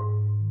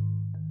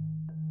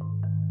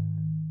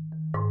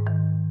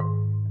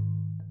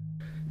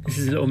this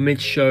is a little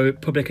mid-show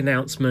public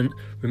announcement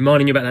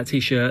reminding you about that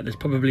t-shirt. There's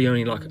probably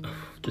only like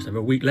just over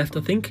a week left,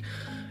 I think.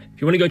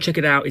 If you want to go check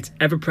it out, it's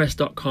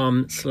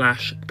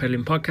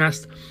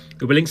everpress.com/pedalingpodcast.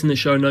 There'll be links in the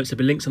show notes, there'll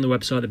be links on the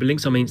website, there'll be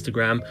links on my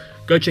Instagram.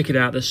 Go check it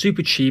out. They're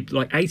super cheap,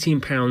 like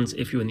 £18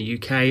 if you're in the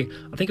UK. I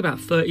think about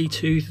 $32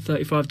 to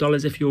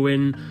 $35 if you're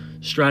in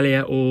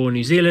Australia or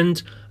New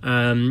Zealand.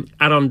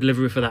 Add-on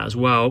delivery for that as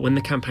well. When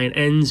the campaign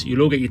ends,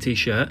 you'll all get your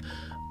t-shirt.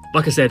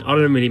 Like I said, I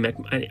don't really make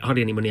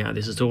hardly any money out of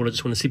this at all. I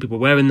just want to see people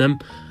wearing them,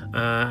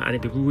 and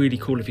it'd be really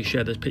cool if you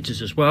share those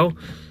pictures as well.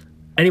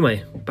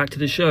 Anyway, back to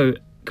the show.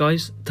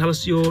 Guys, tell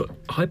us your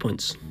high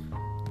points.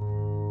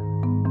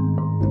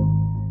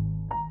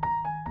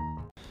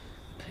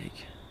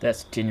 peak.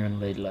 That's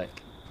genuinely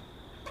like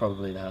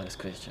probably the hardest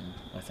question.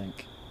 I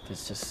think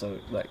there's just so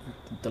like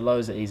the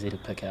lows are easy to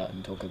pick out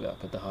and talk about,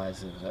 but the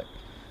highs are like,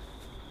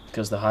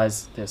 because the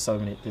highs, there's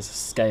a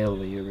scale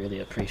where you really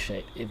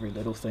appreciate every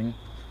little thing,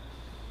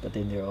 but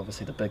then there are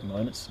obviously the big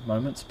moments.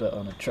 But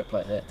on a trip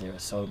like that, there are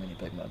so many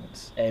big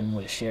moments, and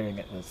we're sharing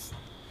it with,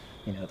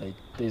 you know,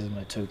 these are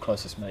my two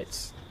closest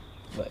mates,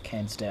 like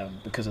hands down,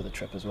 because of the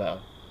trip as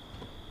well.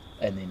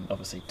 And then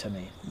obviously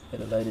Timmy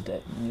at a later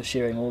date. And you're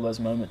sharing all those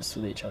moments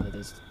with each other.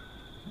 There's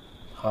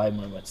high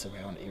moments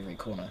around every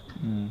corner.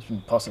 It's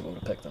impossible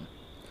to pick them.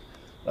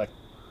 Like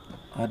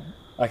I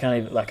can't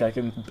even, like, I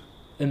can,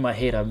 in my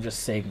head I'm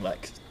just seeing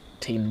like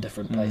 10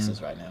 different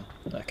places right now,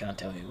 and I can't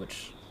tell you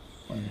which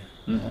one.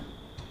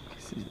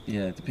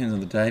 Yeah, it depends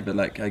on the day, but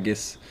like I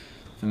guess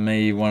for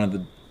me one of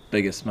the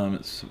biggest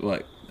moments,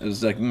 like it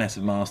was like a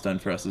massive milestone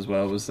for us as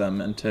well, was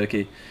in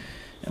Turkey,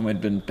 and we'd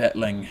been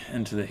battling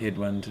into the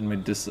headwind, and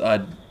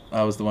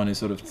I was the one who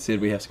sort of said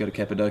we have to go to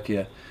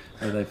Cappadocia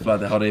where they fly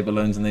the hot air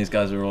balloons, and these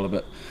guys are all a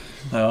bit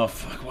like, oh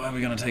fuck, why are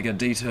we going to take a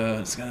detour,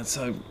 it's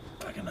so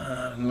fucking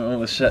hard and all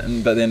this shit,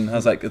 but then I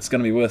was like, it's going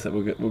to be worth it,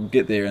 we'll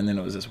get there. And then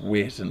it was just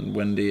wet and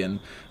windy, and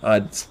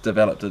I'd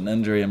developed an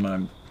injury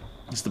in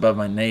just above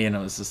my knee, and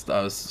I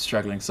was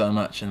struggling so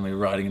much, and we were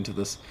riding up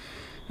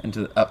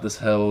this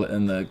hill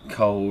in the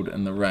cold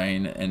and the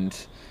rain,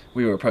 and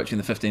we were approaching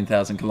the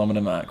 15,000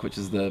 kilometre mark, which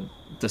is the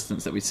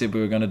distance that we said we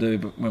were going to do.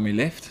 But when we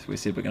left, we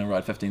said we're going to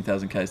ride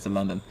 15,000 k's to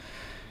London,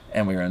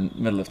 and we were in the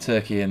middle of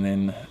Turkey, and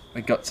then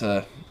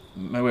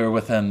we were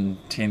within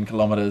 10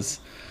 kilometres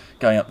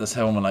going up this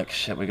hill, and we're like,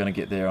 shit, we're going to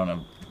get there on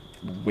a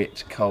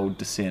wet, cold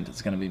descent,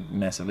 it's going to be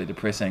massively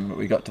depressing. But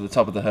we got to the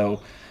top of the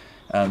hill.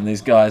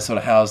 These guys sort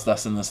of housed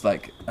us in this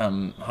like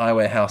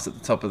highway house at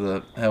the top of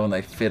the hill, and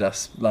they fed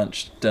us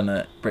lunch,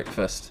 dinner,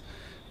 breakfast,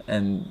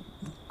 and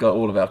got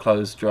all of our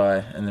clothes dry.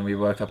 And then we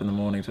woke up in the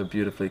morning to a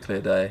beautifully clear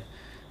day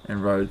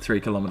and rode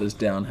 3 kilometres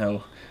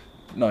downhill,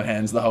 no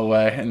hands the whole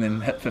way, and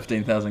then hit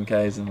 15,000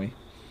 k's, and we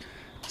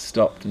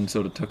stopped and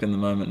sort of took in the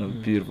moment of a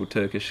beautiful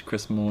Turkish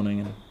crisp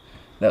morning, and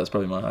that was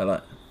probably my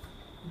highlight.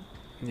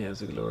 Yeah,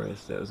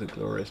 that was a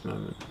glorious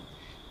moment.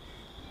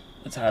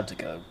 It's hard to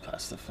go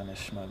past the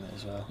finish moment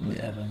as well, with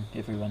Yeah. having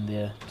everyone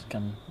there to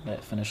come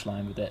that finish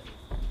line with that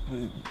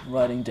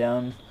riding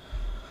down.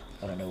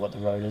 I don't know what the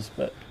road is,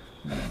 but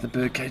The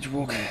birdcage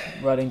walk.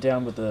 riding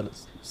down with the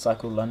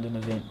Cycle London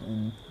event,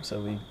 and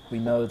so we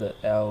know that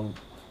our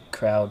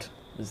crowd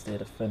is there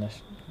to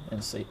finish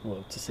and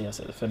to see us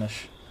at the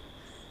finish,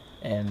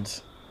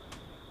 and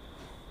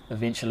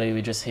eventually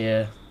we just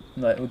hear,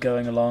 like, we're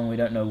going along, we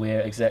don't know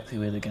exactly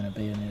where they're going to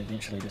be, and then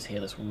eventually just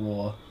hear this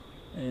roar,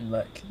 and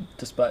like,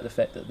 despite the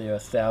fact that there are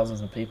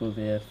thousands of people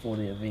there for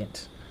the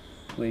event,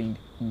 we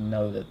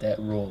know that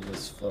roar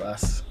was for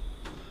us,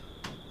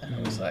 and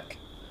it was like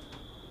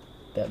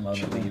that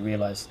moment where you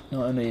realise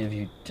not only have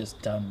you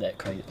just done that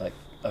crazy, like,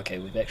 okay,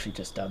 we've actually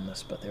just done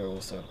this, but there are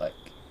also like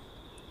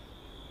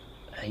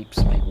heaps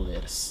of people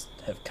there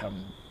have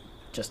come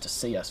just to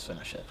see us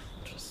finish it,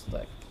 just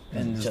like,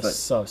 and just just like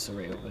so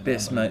surreal. and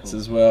Best mates unbelievable.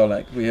 as well.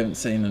 Like we haven't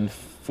seen in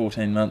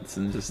 14 months,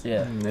 and just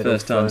Yeah, They'd all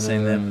first time flown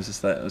seeing over. them was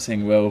just like I was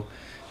seeing Will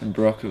and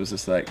Brock. It was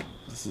just like,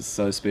 this is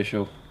so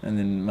special. And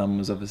then Mum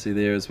was obviously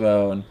there as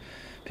well, and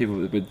people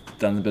that had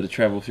done a bit of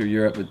travel through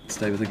Europe would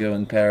stay with a girl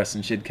in Paris,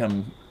 and she'd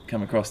come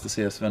across to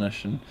see us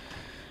finish. And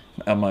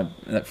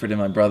that Freddie,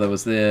 my brother,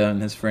 was there,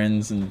 and his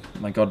friends, and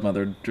my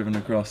godmother had driven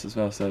across as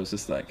well. So it was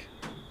just like,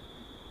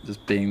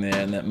 just being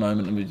there in that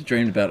moment, and we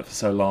dreamed about it for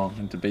so long,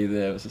 and to be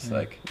there was just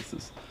like, this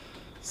is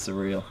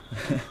surreal.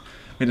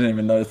 We didn't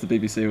even notice the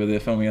BBC were there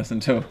filming us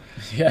until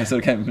yeah. they sort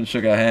of came up and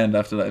shook our hand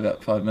after like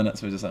about 5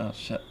 minutes. We were just like, oh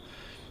shit.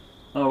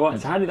 Oh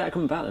right. So how did that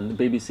come about then?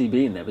 The BBC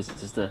being there, was it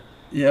just a?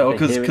 Yeah, well,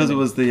 They hear because it. it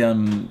was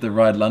the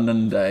Ride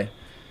London day,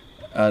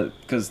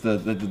 because they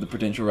did the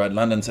Prudential Ride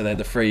London, so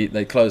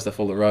they closed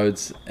off all the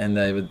roads, and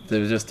they were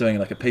just doing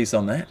like a piece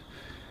on that,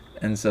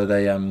 and so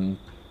they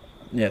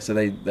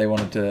they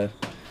wanted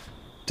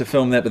to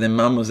film that, but then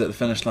Mum was at the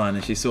finish line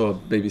and she saw a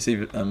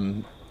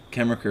BBC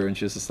camera crew, and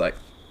she was just like,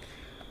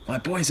 my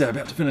boys are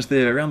about to finish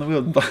their around the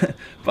world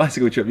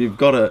bicycle trip.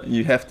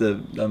 You have to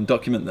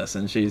document this.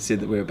 And she said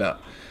that we were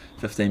about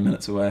 15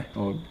 minutes away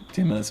or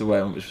 10 minutes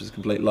away, which was a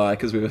complete lie,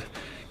 because we were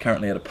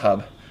currently at a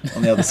pub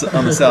on the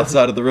on the south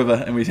side of the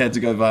river, and we had to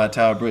go via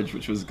Tower Bridge,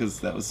 which was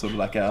because that was sort of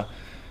like our,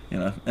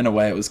 in a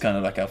way it was kind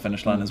of like our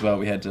finish line as well.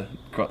 We had to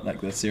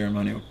like the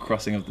ceremonial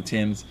crossing of the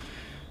Thames,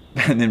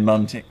 and then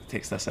Mum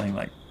texted us saying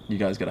like, you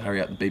guys got to hurry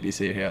up, the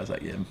BBC are here. I was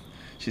like, yeah,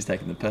 she's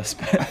taking the piss.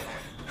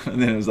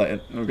 And then it was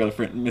like, we got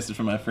a message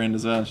from my friend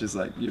as well, and she's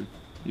like, you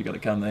got to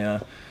come, they're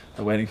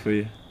waiting for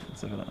you.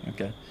 So we're like,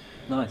 okay.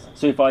 Nice.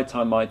 So if I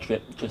time my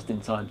trip just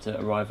in time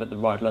to arrive at the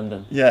Ride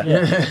London, Yeah.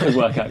 it could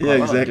work out quite Yeah,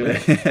 well.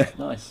 exactly.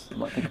 Nice. I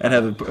might think And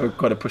about have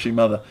quite a pushy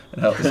mother. It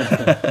helps.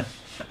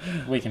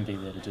 We can be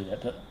there to do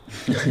that, but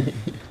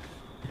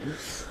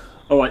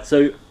All right,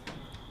 so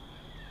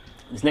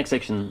this next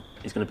section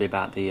is going to be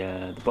about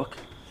the book.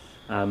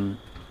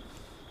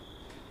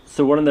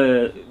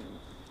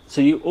 So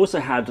you also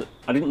had,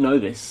 I didn't know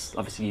this,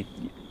 obviously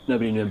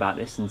nobody knew about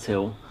this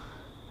until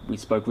we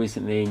spoke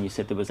recently, and you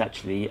said there was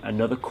actually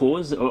another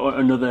cause or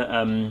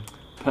another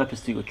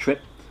purpose to your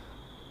trip.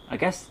 I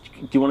guess,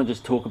 do you want to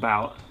just talk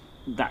about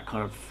that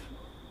kind of,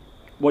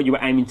 what you were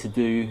aiming to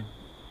do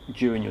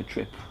during your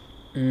trip?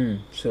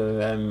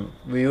 So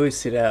we always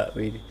set out,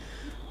 we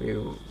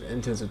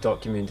in terms of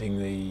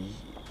documenting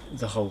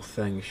the whole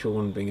thing,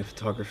 Sean being a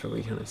photographer,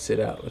 we kind of set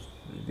out with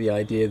the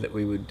idea that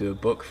we would do a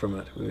book from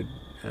it. We would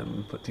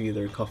put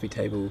together a coffee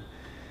table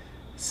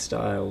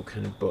style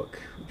kind of book,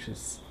 which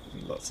is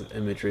lots of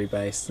imagery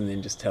based, and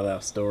then just tell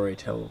our story,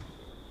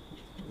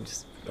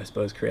 I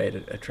suppose create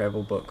a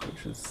travel book,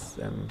 which was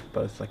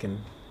both like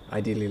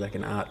ideally like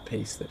an art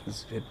piece that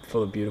was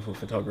full of beautiful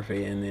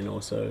photography, and then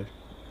also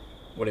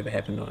whatever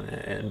happened on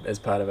it and as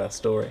part of our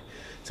story.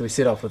 So we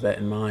set off with that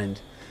in mind,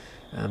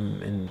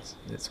 and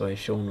that's why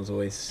Sean was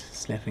always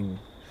snapping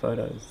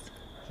photos,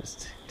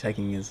 just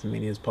taking as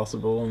many as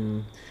possible.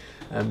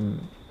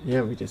 And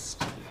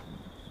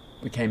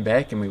we came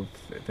back, and we've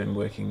been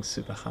working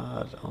super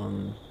hard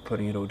on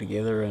putting it all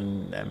together,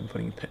 and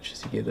putting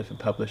pictures together for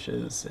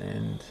publishers,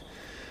 and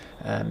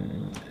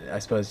I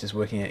suppose just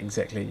working out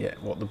exactly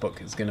what the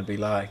book is going to be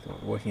like,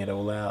 working it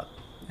all out,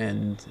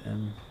 and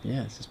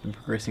it's just been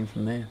progressing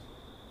from there.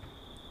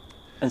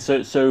 And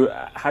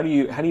so how do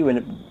you end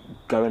up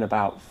going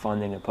about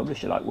finding a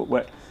publisher? Like,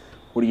 what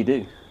do you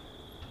do?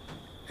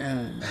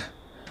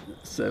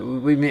 So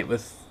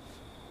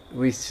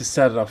we just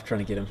started off trying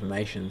to get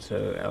information.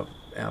 So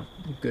our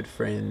good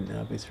friend,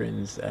 our best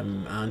friend's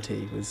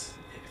auntie was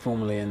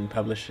formerly in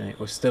publishing,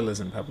 or still is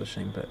in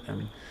publishing, but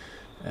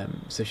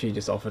so she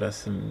just offered us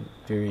some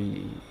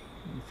very,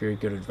 very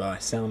good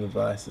advice, sound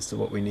advice as to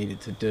what we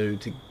needed to do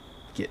to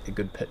get a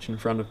good pitch in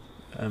front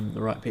of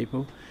the right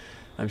people.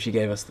 She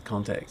gave us the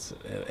contacts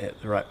at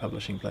the right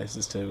publishing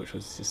places too, which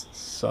was just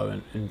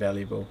so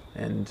invaluable.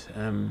 And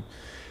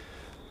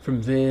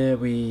from there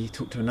we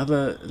talked to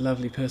another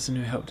lovely person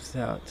who helped us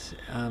out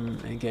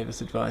and gave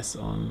us advice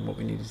on what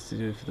we needed to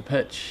do for the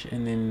pitch.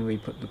 And then we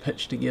put the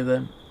pitch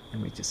together,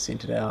 and we just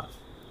sent it out,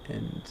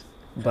 and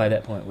By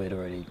that point, we'd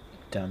already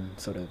done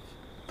sort of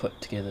put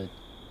together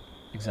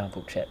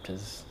example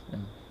chapters,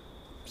 and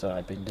so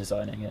I'd been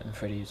designing it, and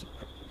Freddie's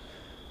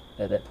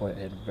at that point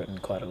had written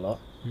quite a lot,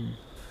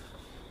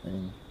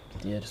 and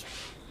just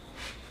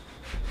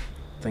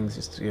things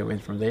just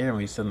went from there, and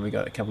we suddenly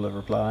got a couple of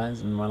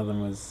replies, and one of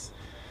them was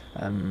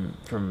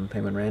from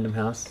Penguin Random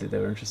House. They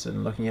were interested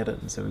in looking at it,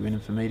 and so we went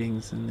in for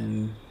meetings, and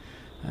then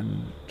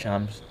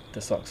charmed the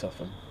socks off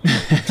him.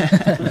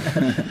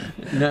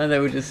 No, they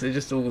were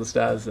just all the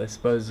stars, I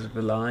suppose, have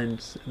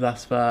aligned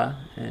thus far,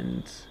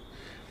 and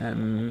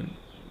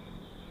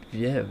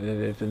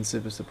they've been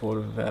super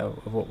supportive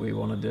of what we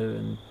want to do,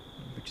 and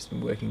we've just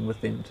been working with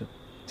them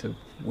to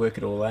work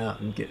it all out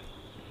and get,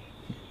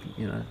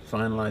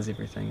 finalise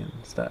everything and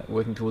start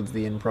working towards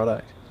the end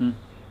product. We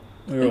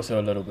were also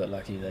a little bit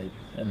lucky.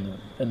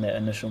 In that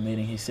initial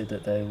meeting, he said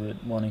that they were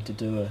wanting to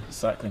do a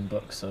cycling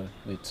book, so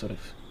we'd sort of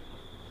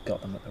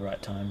got them at the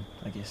right time,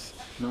 I guess.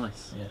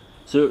 Nice. Yeah.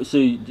 So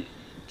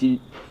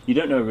you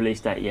don't know a release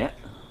date yet?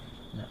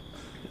 No.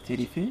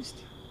 31st?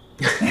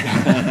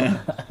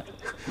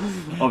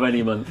 Of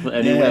any month?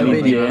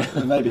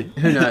 Maybe.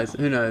 Who knows?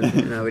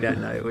 No, we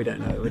don't know. We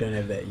don't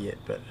have that yet,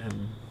 but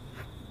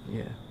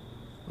yeah.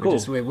 Cool.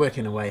 We're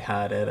working away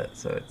hard at it,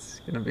 so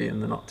it's going to be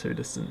in the not too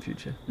distant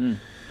future.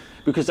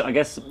 Because I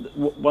guess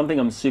one thing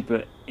I'm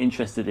super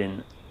interested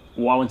in,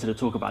 why I wanted to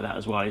talk about that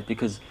as well, is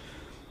because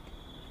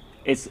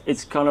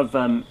it's kind of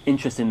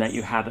interesting that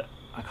you had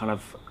a kind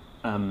of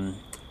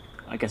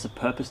I guess a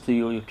purpose to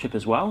your trip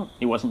as well.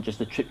 It wasn't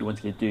just a trip you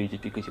wanted to do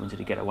just because you wanted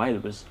to get away.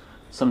 There was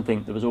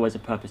always a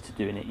purpose to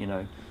doing it,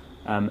 and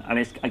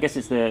I guess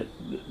it's the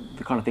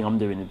kind of thing I'm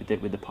doing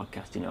with the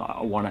podcast.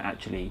 I want to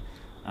actually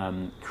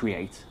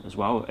create as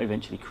well,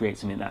 eventually create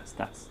something that's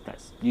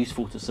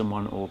useful to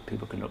someone, or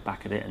people can look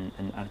back at it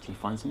and actually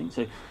find something.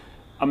 So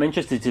I'm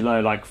interested to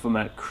know, like, from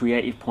a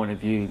creative point of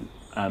view,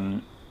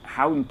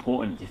 how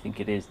important do you think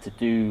it is to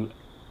do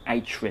a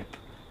trip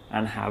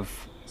and have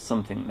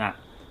something that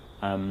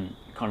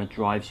kind of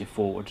drives you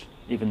forward,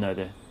 even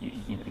though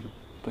you're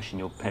pushing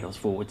your pedals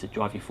forward to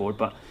drive you forward,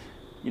 but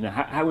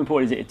how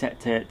important is it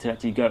to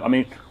actually go? I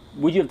mean,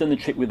 would you have done the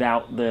trip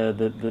without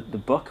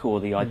the book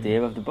or the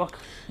idea of the book?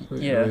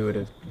 Yeah, we would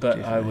have, but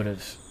definitely. I would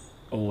have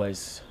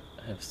always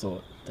have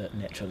thought that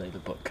naturally the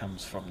book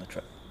comes from the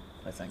trip,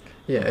 I think.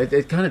 Yeah,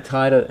 it kind of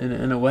tied it,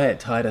 in a way it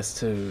tied us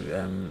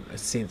to a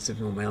sense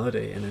of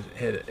normality, and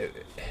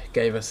it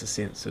gave us a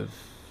sense of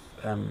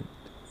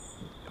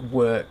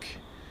work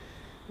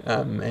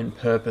and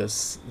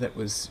purpose that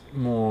was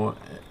more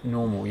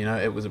normal.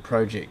 It was a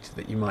project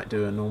that you might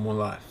do in normal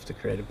life, to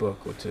create a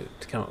book or to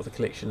come up with a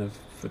collection of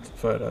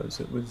photos.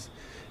 It was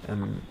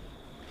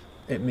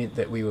it meant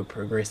that we were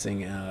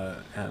progressing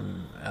our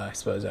I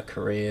suppose our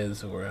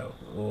careers or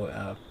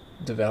our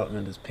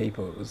development as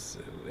people.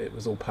 It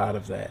was all part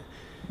of that,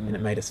 and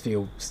it made us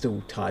feel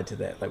still tied to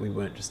that, like we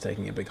weren't just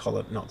taking a big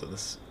holiday. Not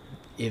that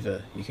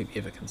you could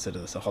ever consider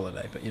this a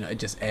holiday, but it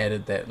just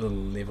added that little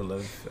level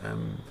of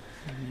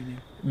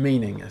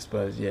meaning, I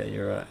suppose. Yeah,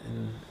 you're right.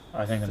 And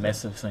I think the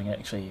massive thing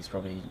actually is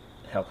probably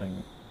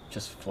helping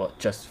just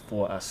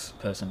for us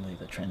personally,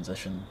 the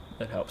transition.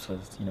 It helps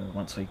with,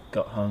 once we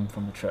got home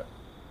from the trip,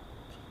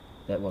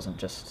 that wasn't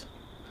just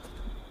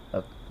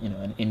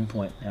an end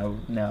point.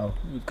 Now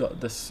we've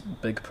got this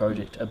big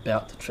project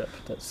about the trip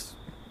that's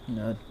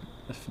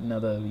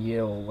another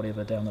year or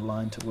whatever down the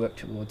line to work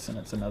towards, and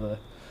it's another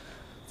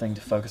thing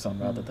to focus on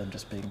rather than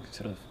just being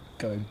sort of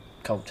going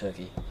cold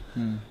turkey.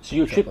 So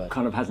your trip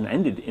kind of hasn't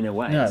ended in a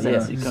way. No, so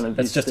yeah.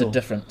 It's just still a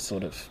different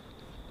sort of.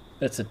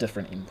 It's a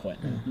different end point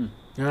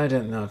now. I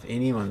don't know if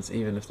anyone's,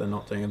 even if they're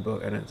not doing a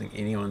book, I don't think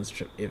anyone's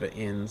trip ever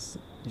ends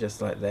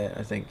just like that.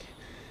 I think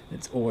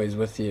it's always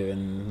with you,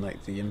 and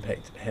like the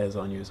impact it has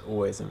on you is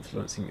always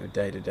influencing your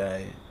day to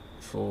day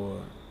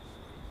for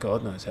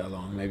God knows how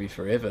long, maybe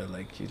forever.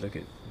 Like, you look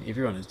at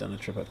everyone who's done a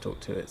trip I've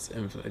talked to,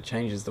 it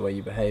changes the way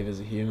you behave as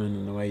a human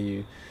and the way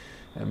you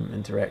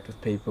interact with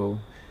people.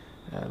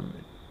 It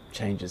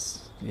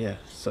changes,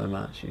 so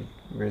much. You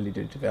really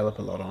do develop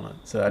a lot on it.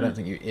 So I don't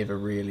think you ever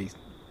really,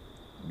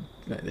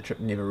 the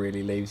trip never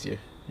really leaves you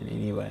in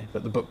any way.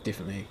 But the book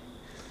definitely,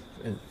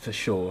 for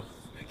sure,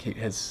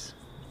 has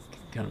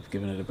kind of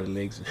given it a bit of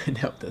legs and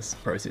helped us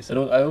process it.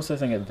 I also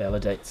think it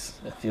validates.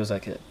 It feels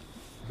like it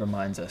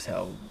reminds us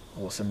how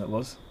awesome it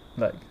was.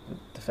 Like,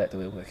 the fact that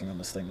we're working on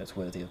this thing that's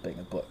worthy of being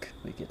a book.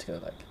 We get to go,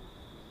 like,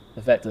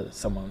 the fact that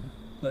someone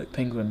like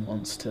Penguin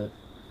wants to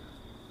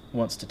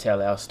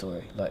tell our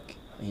story. Like,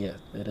 it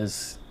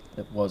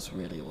was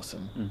really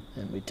awesome,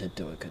 and we did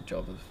do a good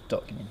job of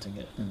documenting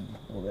it and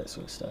all that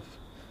sort of stuff.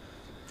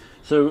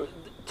 So,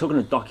 talking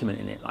of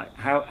documenting it, like,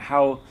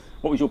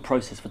 what was your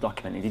process for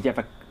documenting? Did you have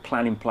a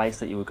plan in place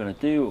that you were going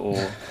to do,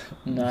 or?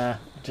 Nah,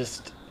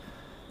 just.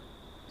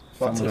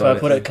 If I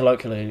put it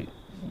colloquially,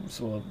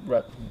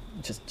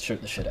 just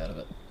shoot the shit out of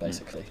it,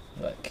 basically.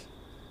 Like,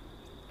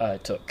 I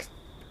took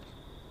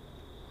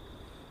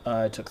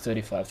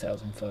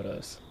 35,000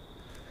 photos,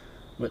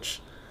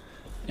 which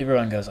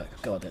everyone goes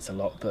like, God, that's a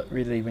lot. But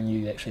really, when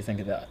you actually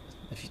think about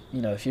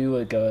if you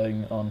were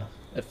going on,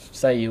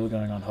 say you were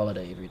going on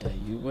holiday every day,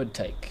 you would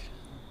take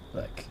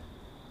like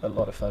a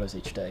lot of photos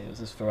each day. It was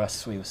just, for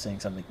us, we were seeing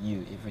something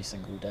new every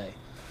single day,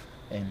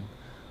 and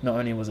not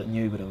only was it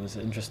new, but it was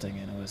interesting,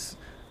 and it was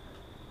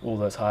all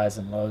those highs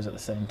and lows at the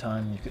same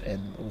time.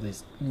 And all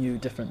these new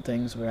different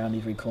things around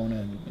every corner,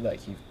 and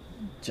like you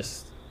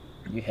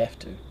have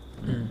to,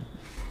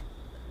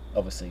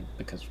 obviously,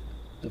 because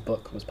the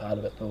book was part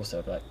of it, but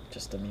also like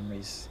just the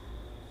memories.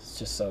 It's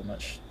just so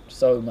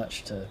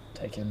much to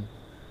take in.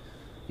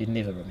 You'd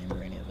never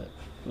remember any of it,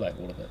 like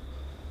all of it.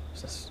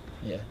 It's just,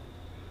 yeah.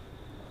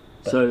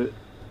 But So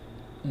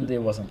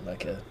there wasn't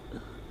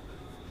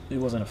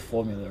a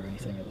formula or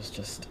anything. It was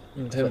just,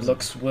 In if terms it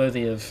looks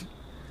worthy of,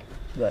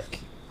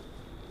 like,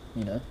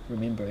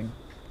 remembering.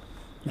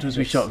 Because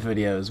we shot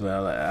video as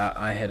well.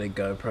 I had a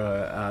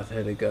GoPro, Arthur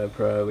had a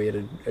GoPro, we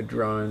had a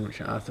drone which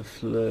Arthur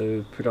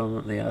flew,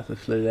 predominantly Arthur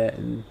flew that,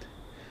 and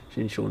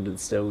Sean did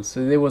stills.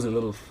 So there was a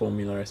little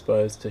formula, I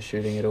suppose, to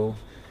shooting it all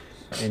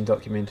and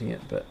documenting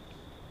it, but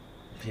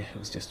yeah, it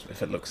was just,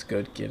 if it looks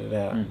good, get it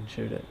out and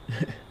shoot it.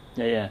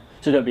 yeah.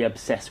 So don't be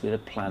obsessed with a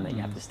plan that you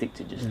have to stick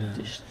to.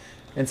 Just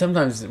And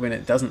sometimes when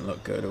it doesn't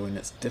look good or when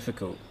it's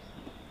difficult,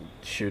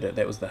 shoot it.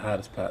 That was the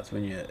hardest part,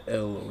 when you're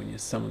ill or when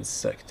someone's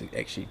sick, to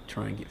actually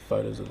try and get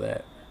photos of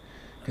that,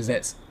 because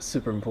that's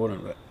super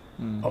important. But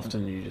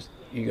often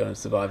you go in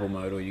survival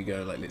mode, or you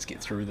go like, let's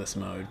get through this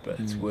mode, but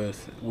it's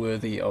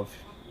worthy of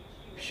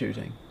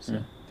shooting.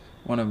 So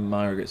one of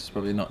my regrets is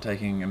probably not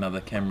taking another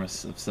camera of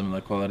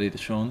similar quality to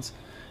Sean's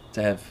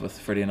to have with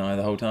Freddie and I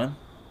the whole time,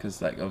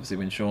 because like obviously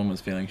when Sean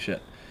was feeling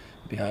shit,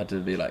 it'd be hard to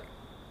be like,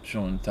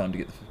 Sean, time to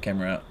get the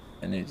camera out,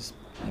 and he'd just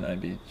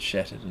be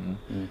shattered.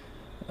 And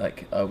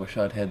like, I wish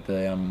I'd had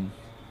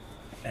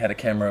had a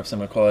camera of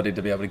similar quality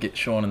to be able to get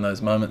Sean in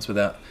those moments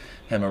without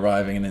him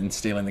arriving and then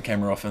stealing the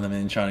camera off him and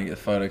then trying to get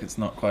the photo. 'Cause it's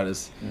not quite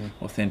as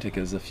authentic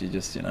as if you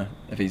just,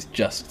 if he's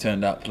just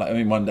turned up. Like, I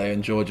mean, one day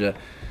in Georgia,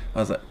 I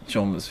was like,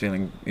 Sean was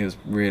he was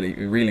really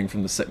reeling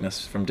from the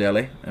sickness from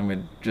Delhi, and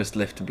we'd just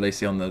left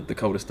Tbilisi on the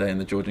coldest day in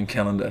the Georgian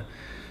calendar.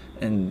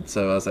 And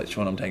so I was like,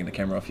 Sean, I'm taking the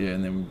camera off you.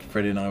 And then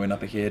Freddie and I went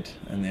up ahead,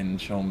 and then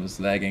Sean was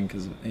lagging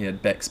because he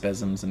had back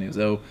spasms and he was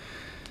ill.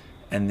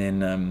 And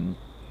then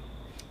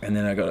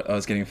I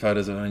was getting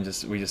photos of him,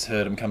 and we just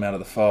heard him come out of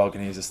the fog,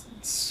 and he was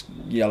just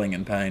yelling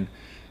in pain.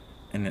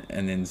 And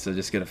then so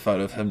just get a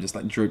photo of him just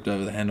like drooped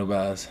over the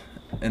handlebars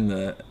in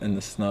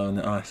the snow and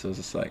the ice. It was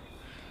just like,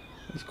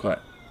 it was quite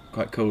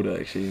cool to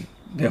actually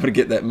be able to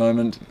get that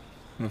moment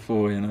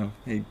before before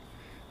he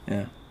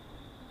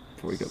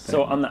got back.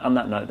 So on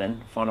that note,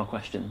 then, final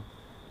question: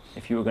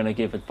 if you were going to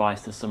give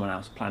advice to someone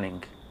else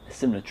planning a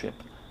similar trip,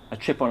 a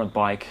trip on a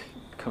bike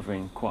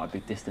covering quite a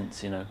big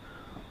distance,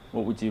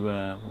 what would you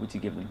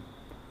give them?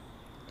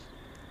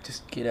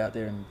 Just get out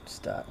there and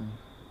start and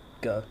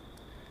go.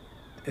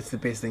 it's the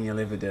best thing you'll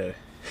ever do.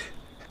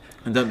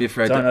 And don't be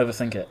afraid. Don't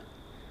overthink it.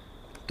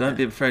 Don't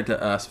be afraid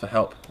to ask for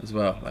help as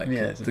well. Like,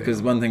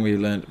 because one thing we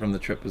learned from the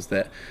trip was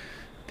that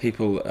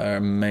people are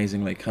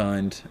amazingly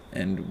kind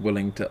and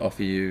willing to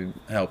offer you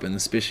help, and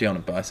especially on a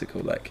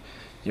bicycle. Like,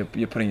 you're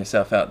putting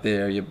yourself out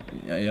there.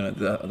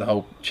 The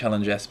whole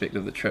challenge aspect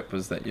of the trip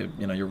was that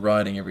you're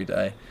riding every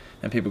day,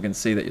 and people can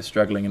see that you're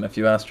struggling. And if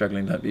you are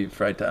struggling, don't be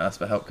afraid to ask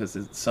for help, because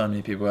there's so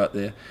many people out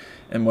there,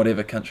 in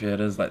whatever country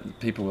it is. Like,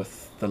 people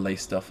with the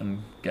least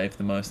often gave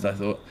the most, I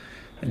thought,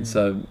 and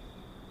so.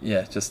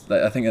 Yeah, just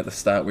I think at the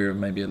start we were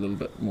maybe a little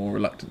bit more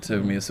reluctant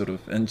too. We were sort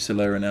of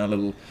insular in our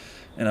little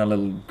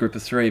group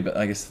of three, but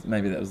I guess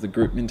maybe that was the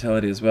group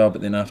mentality as well.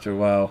 But then after a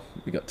while,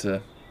 we got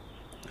to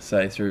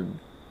say through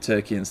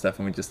Turkey and stuff,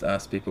 and we just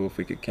asked people if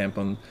we could camp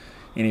on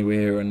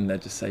anywhere, and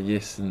they'd just say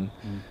yes. And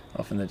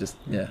often they just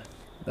they'd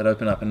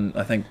open up. And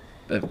I think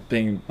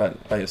being by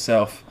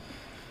yourself,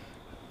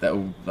 that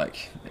will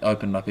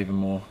open up even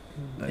more.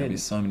 There'll be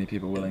so many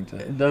people willing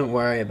to. Don't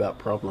worry about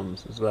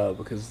problems as well,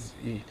 because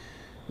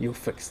you'll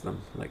fix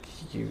them, like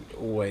you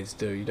always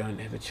do. You don't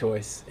have a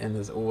choice, and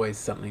there's always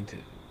something to.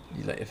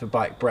 If a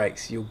bike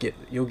breaks, you'll get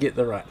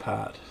the right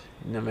part.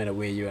 No matter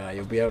where you are,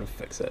 you'll be able to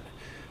fix it,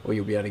 or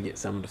you'll be able to get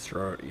someone to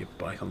throw your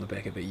bike on the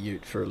back of a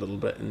ute for a little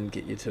bit and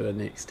get you to a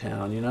next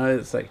town.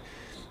 It's like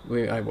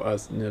I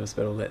was nervous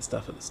about all that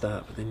stuff at the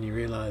start, but then you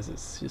realise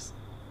it's just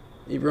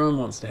everyone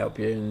wants to help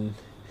you, and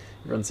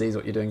everyone sees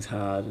what you're doing's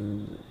hard,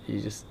 and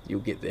you'll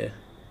get there.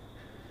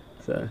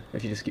 So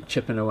if you just keep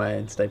chipping away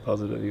and stay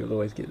positive, you'll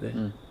always get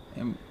there.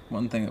 And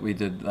one thing that we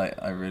did,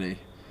 I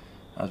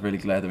was really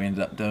glad that we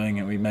ended up doing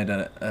it. We made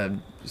a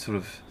sort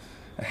of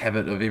a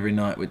habit of every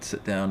night we'd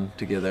sit down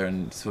together,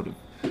 and sort of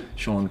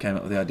Sean came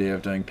up with the idea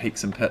of doing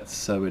peaks and pits.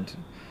 So we'd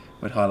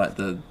highlight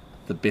the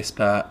best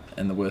part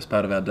and the worst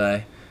part of our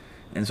day,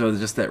 and sort of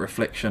just that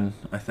reflection,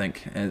 I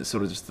think, and it's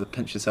sort of just the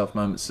pinch yourself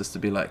moments, just to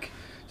be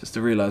just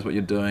to realise what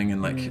you're doing.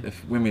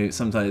 And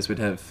sometimes we'd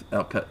have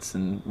our pits,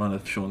 and one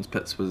of Sean's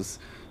pits was.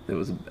 There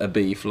was a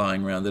bee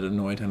flying around that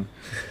annoyed him,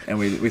 and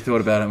we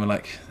thought about it, and we're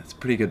like, it's a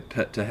pretty good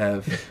pit to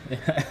have.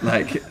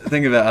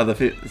 Think about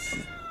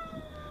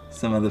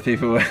some other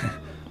people.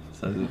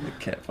 So there's a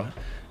cat fight.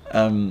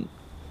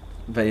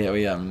 But yeah,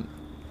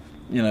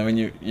 you know, when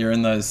you're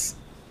in those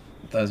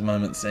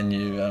moments and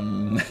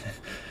you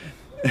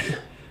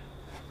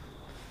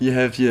you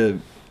have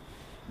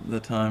the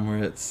time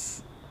where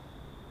it's,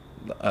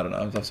 I don't know,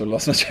 I've sort of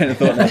lost my train of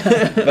thought now.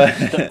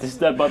 But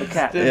Disturbed by the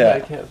cat. Yeah.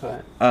 Cat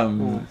fight.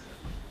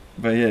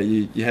 But yeah,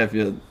 you have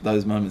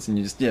those moments and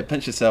you just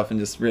pinch yourself and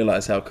just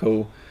realise how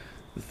cool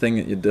the thing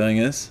that you're doing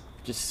is.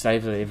 Just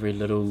savour every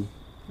little,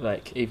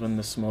 like even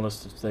the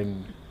smallest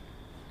thing.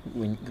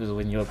 Because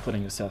when you're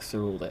putting yourself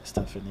through all that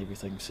stuff and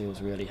everything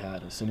feels really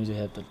hard, as soon as you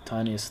have the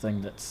tiniest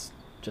thing that's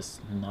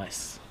just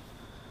nice,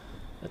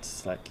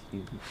 it's like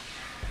you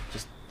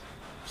just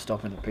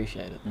stop and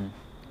appreciate it. And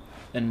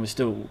I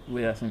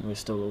think we're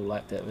still all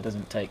like that. It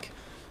doesn't take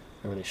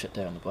a really shit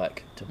day on the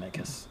bike to make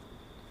us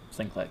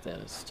think like that.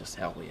 It's just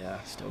how we are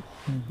still.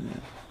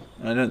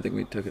 Yeah. I don't think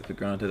we took it for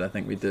granted. I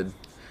think we did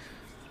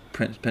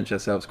pinch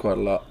ourselves quite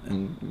a lot,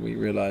 and we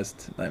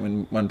realised, like,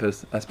 when one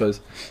person, I suppose,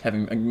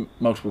 having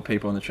multiple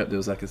people on the trip, there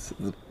was like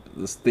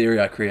this theory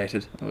I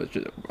created, which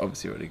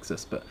obviously already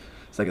exists, but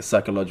it's like a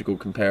psychological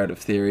comparative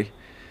theory,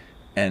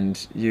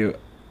 and you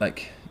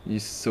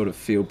sort of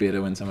feel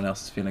better when someone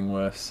else is feeling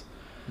worse.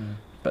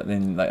 But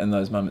then, like, in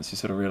those moments, you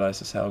sort of realise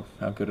just how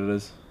good it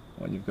is,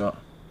 what you've got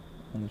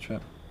on the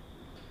trip.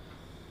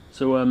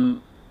 So,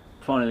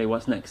 finally,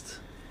 what's next?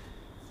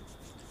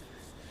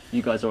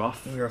 You guys are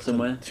off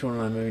somewhere? Sean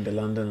and I are moving to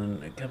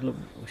London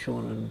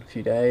Sean in a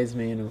few days,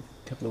 me in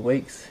a couple of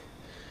weeks.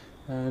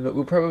 But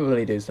we'll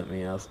probably do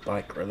something else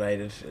bike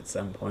related at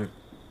some point.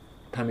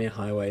 Pamir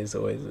Highways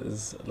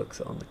always looks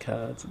on the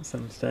cards at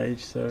some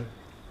stage, so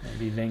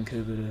Maybe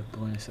Vancouver to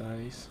Buenos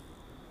Aires.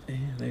 yeah,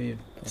 maybe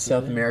a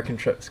South American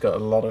trip's got a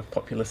lot of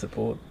popular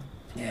support.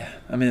 Yeah,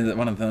 I mean,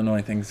 one of the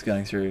annoying things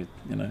going through,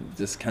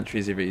 just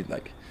countries every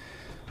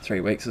 3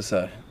 weeks or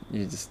so,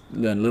 you just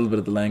learn a little bit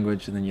of the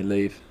language and then you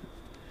leave.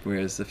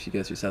 Whereas if you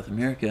go through South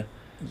America,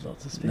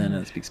 Lots of Spanish.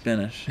 then it speaks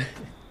Spanish,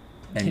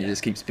 and you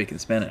just keep speaking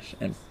Spanish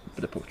and a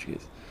bit of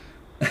Portuguese.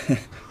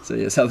 So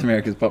yeah, South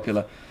America is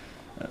popular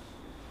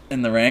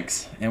in the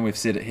ranks, and we've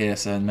said it here,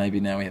 so maybe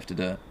now we have to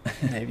do it.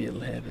 Maybe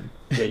it'll happen.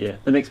 Yeah.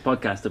 The next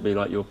podcast will be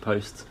like your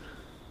post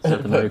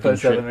South American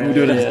Post South trip. America.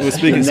 We'll do it. Yeah. We'll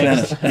speak in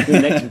Spanish. The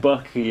next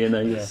buck,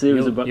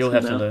 series of bucks. You'll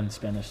have to now. learn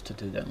Spanish to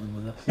do that one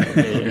with us.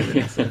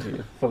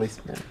 Yeah. Fully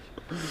Spanish.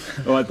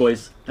 All right,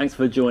 boys. Thanks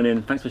for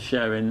joining. Thanks for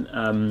sharing.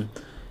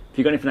 If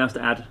you've got anything else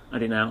to add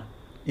it now.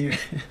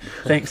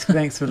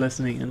 Thanks for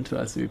listening in to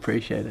us. We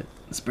appreciate it.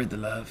 Spread the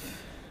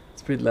love.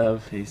 Spread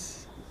love.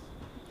 Peace.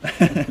 To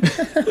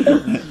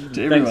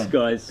everyone. Thanks,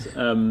 guys.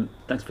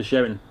 Thanks for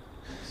sharing.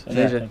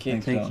 Pleasure. Thank you.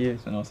 Thanks, Thank Carl. you.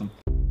 It's been awesome.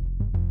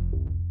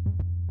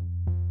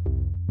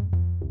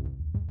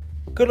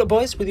 Good luck,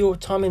 boys, with your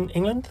time in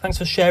England. Thanks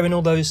for sharing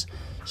all those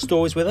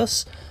stories with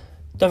us.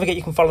 Don't forget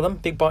you can follow them,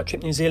 Big Bike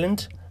Trip New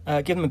Zealand.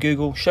 Give them a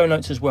Google, show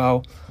notes as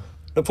well.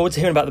 Look forward to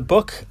hearing about the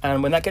book,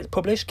 and when that gets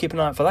published, keep an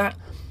eye out for that.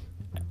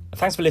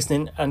 Thanks for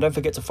listening, and don't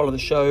forget to follow the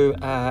show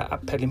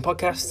at Pedaling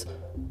Podcast.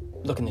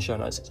 Look in the show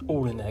notes, it's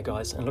all in there,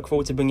 guys. And look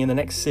forward to bringing the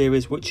next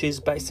series, which is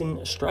based in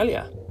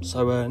Australia.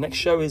 So next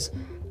show is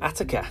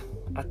Ataka.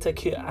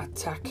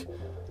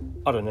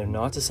 I don't even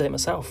know how to say it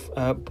myself,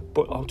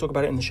 but I'll talk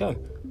about it in the show.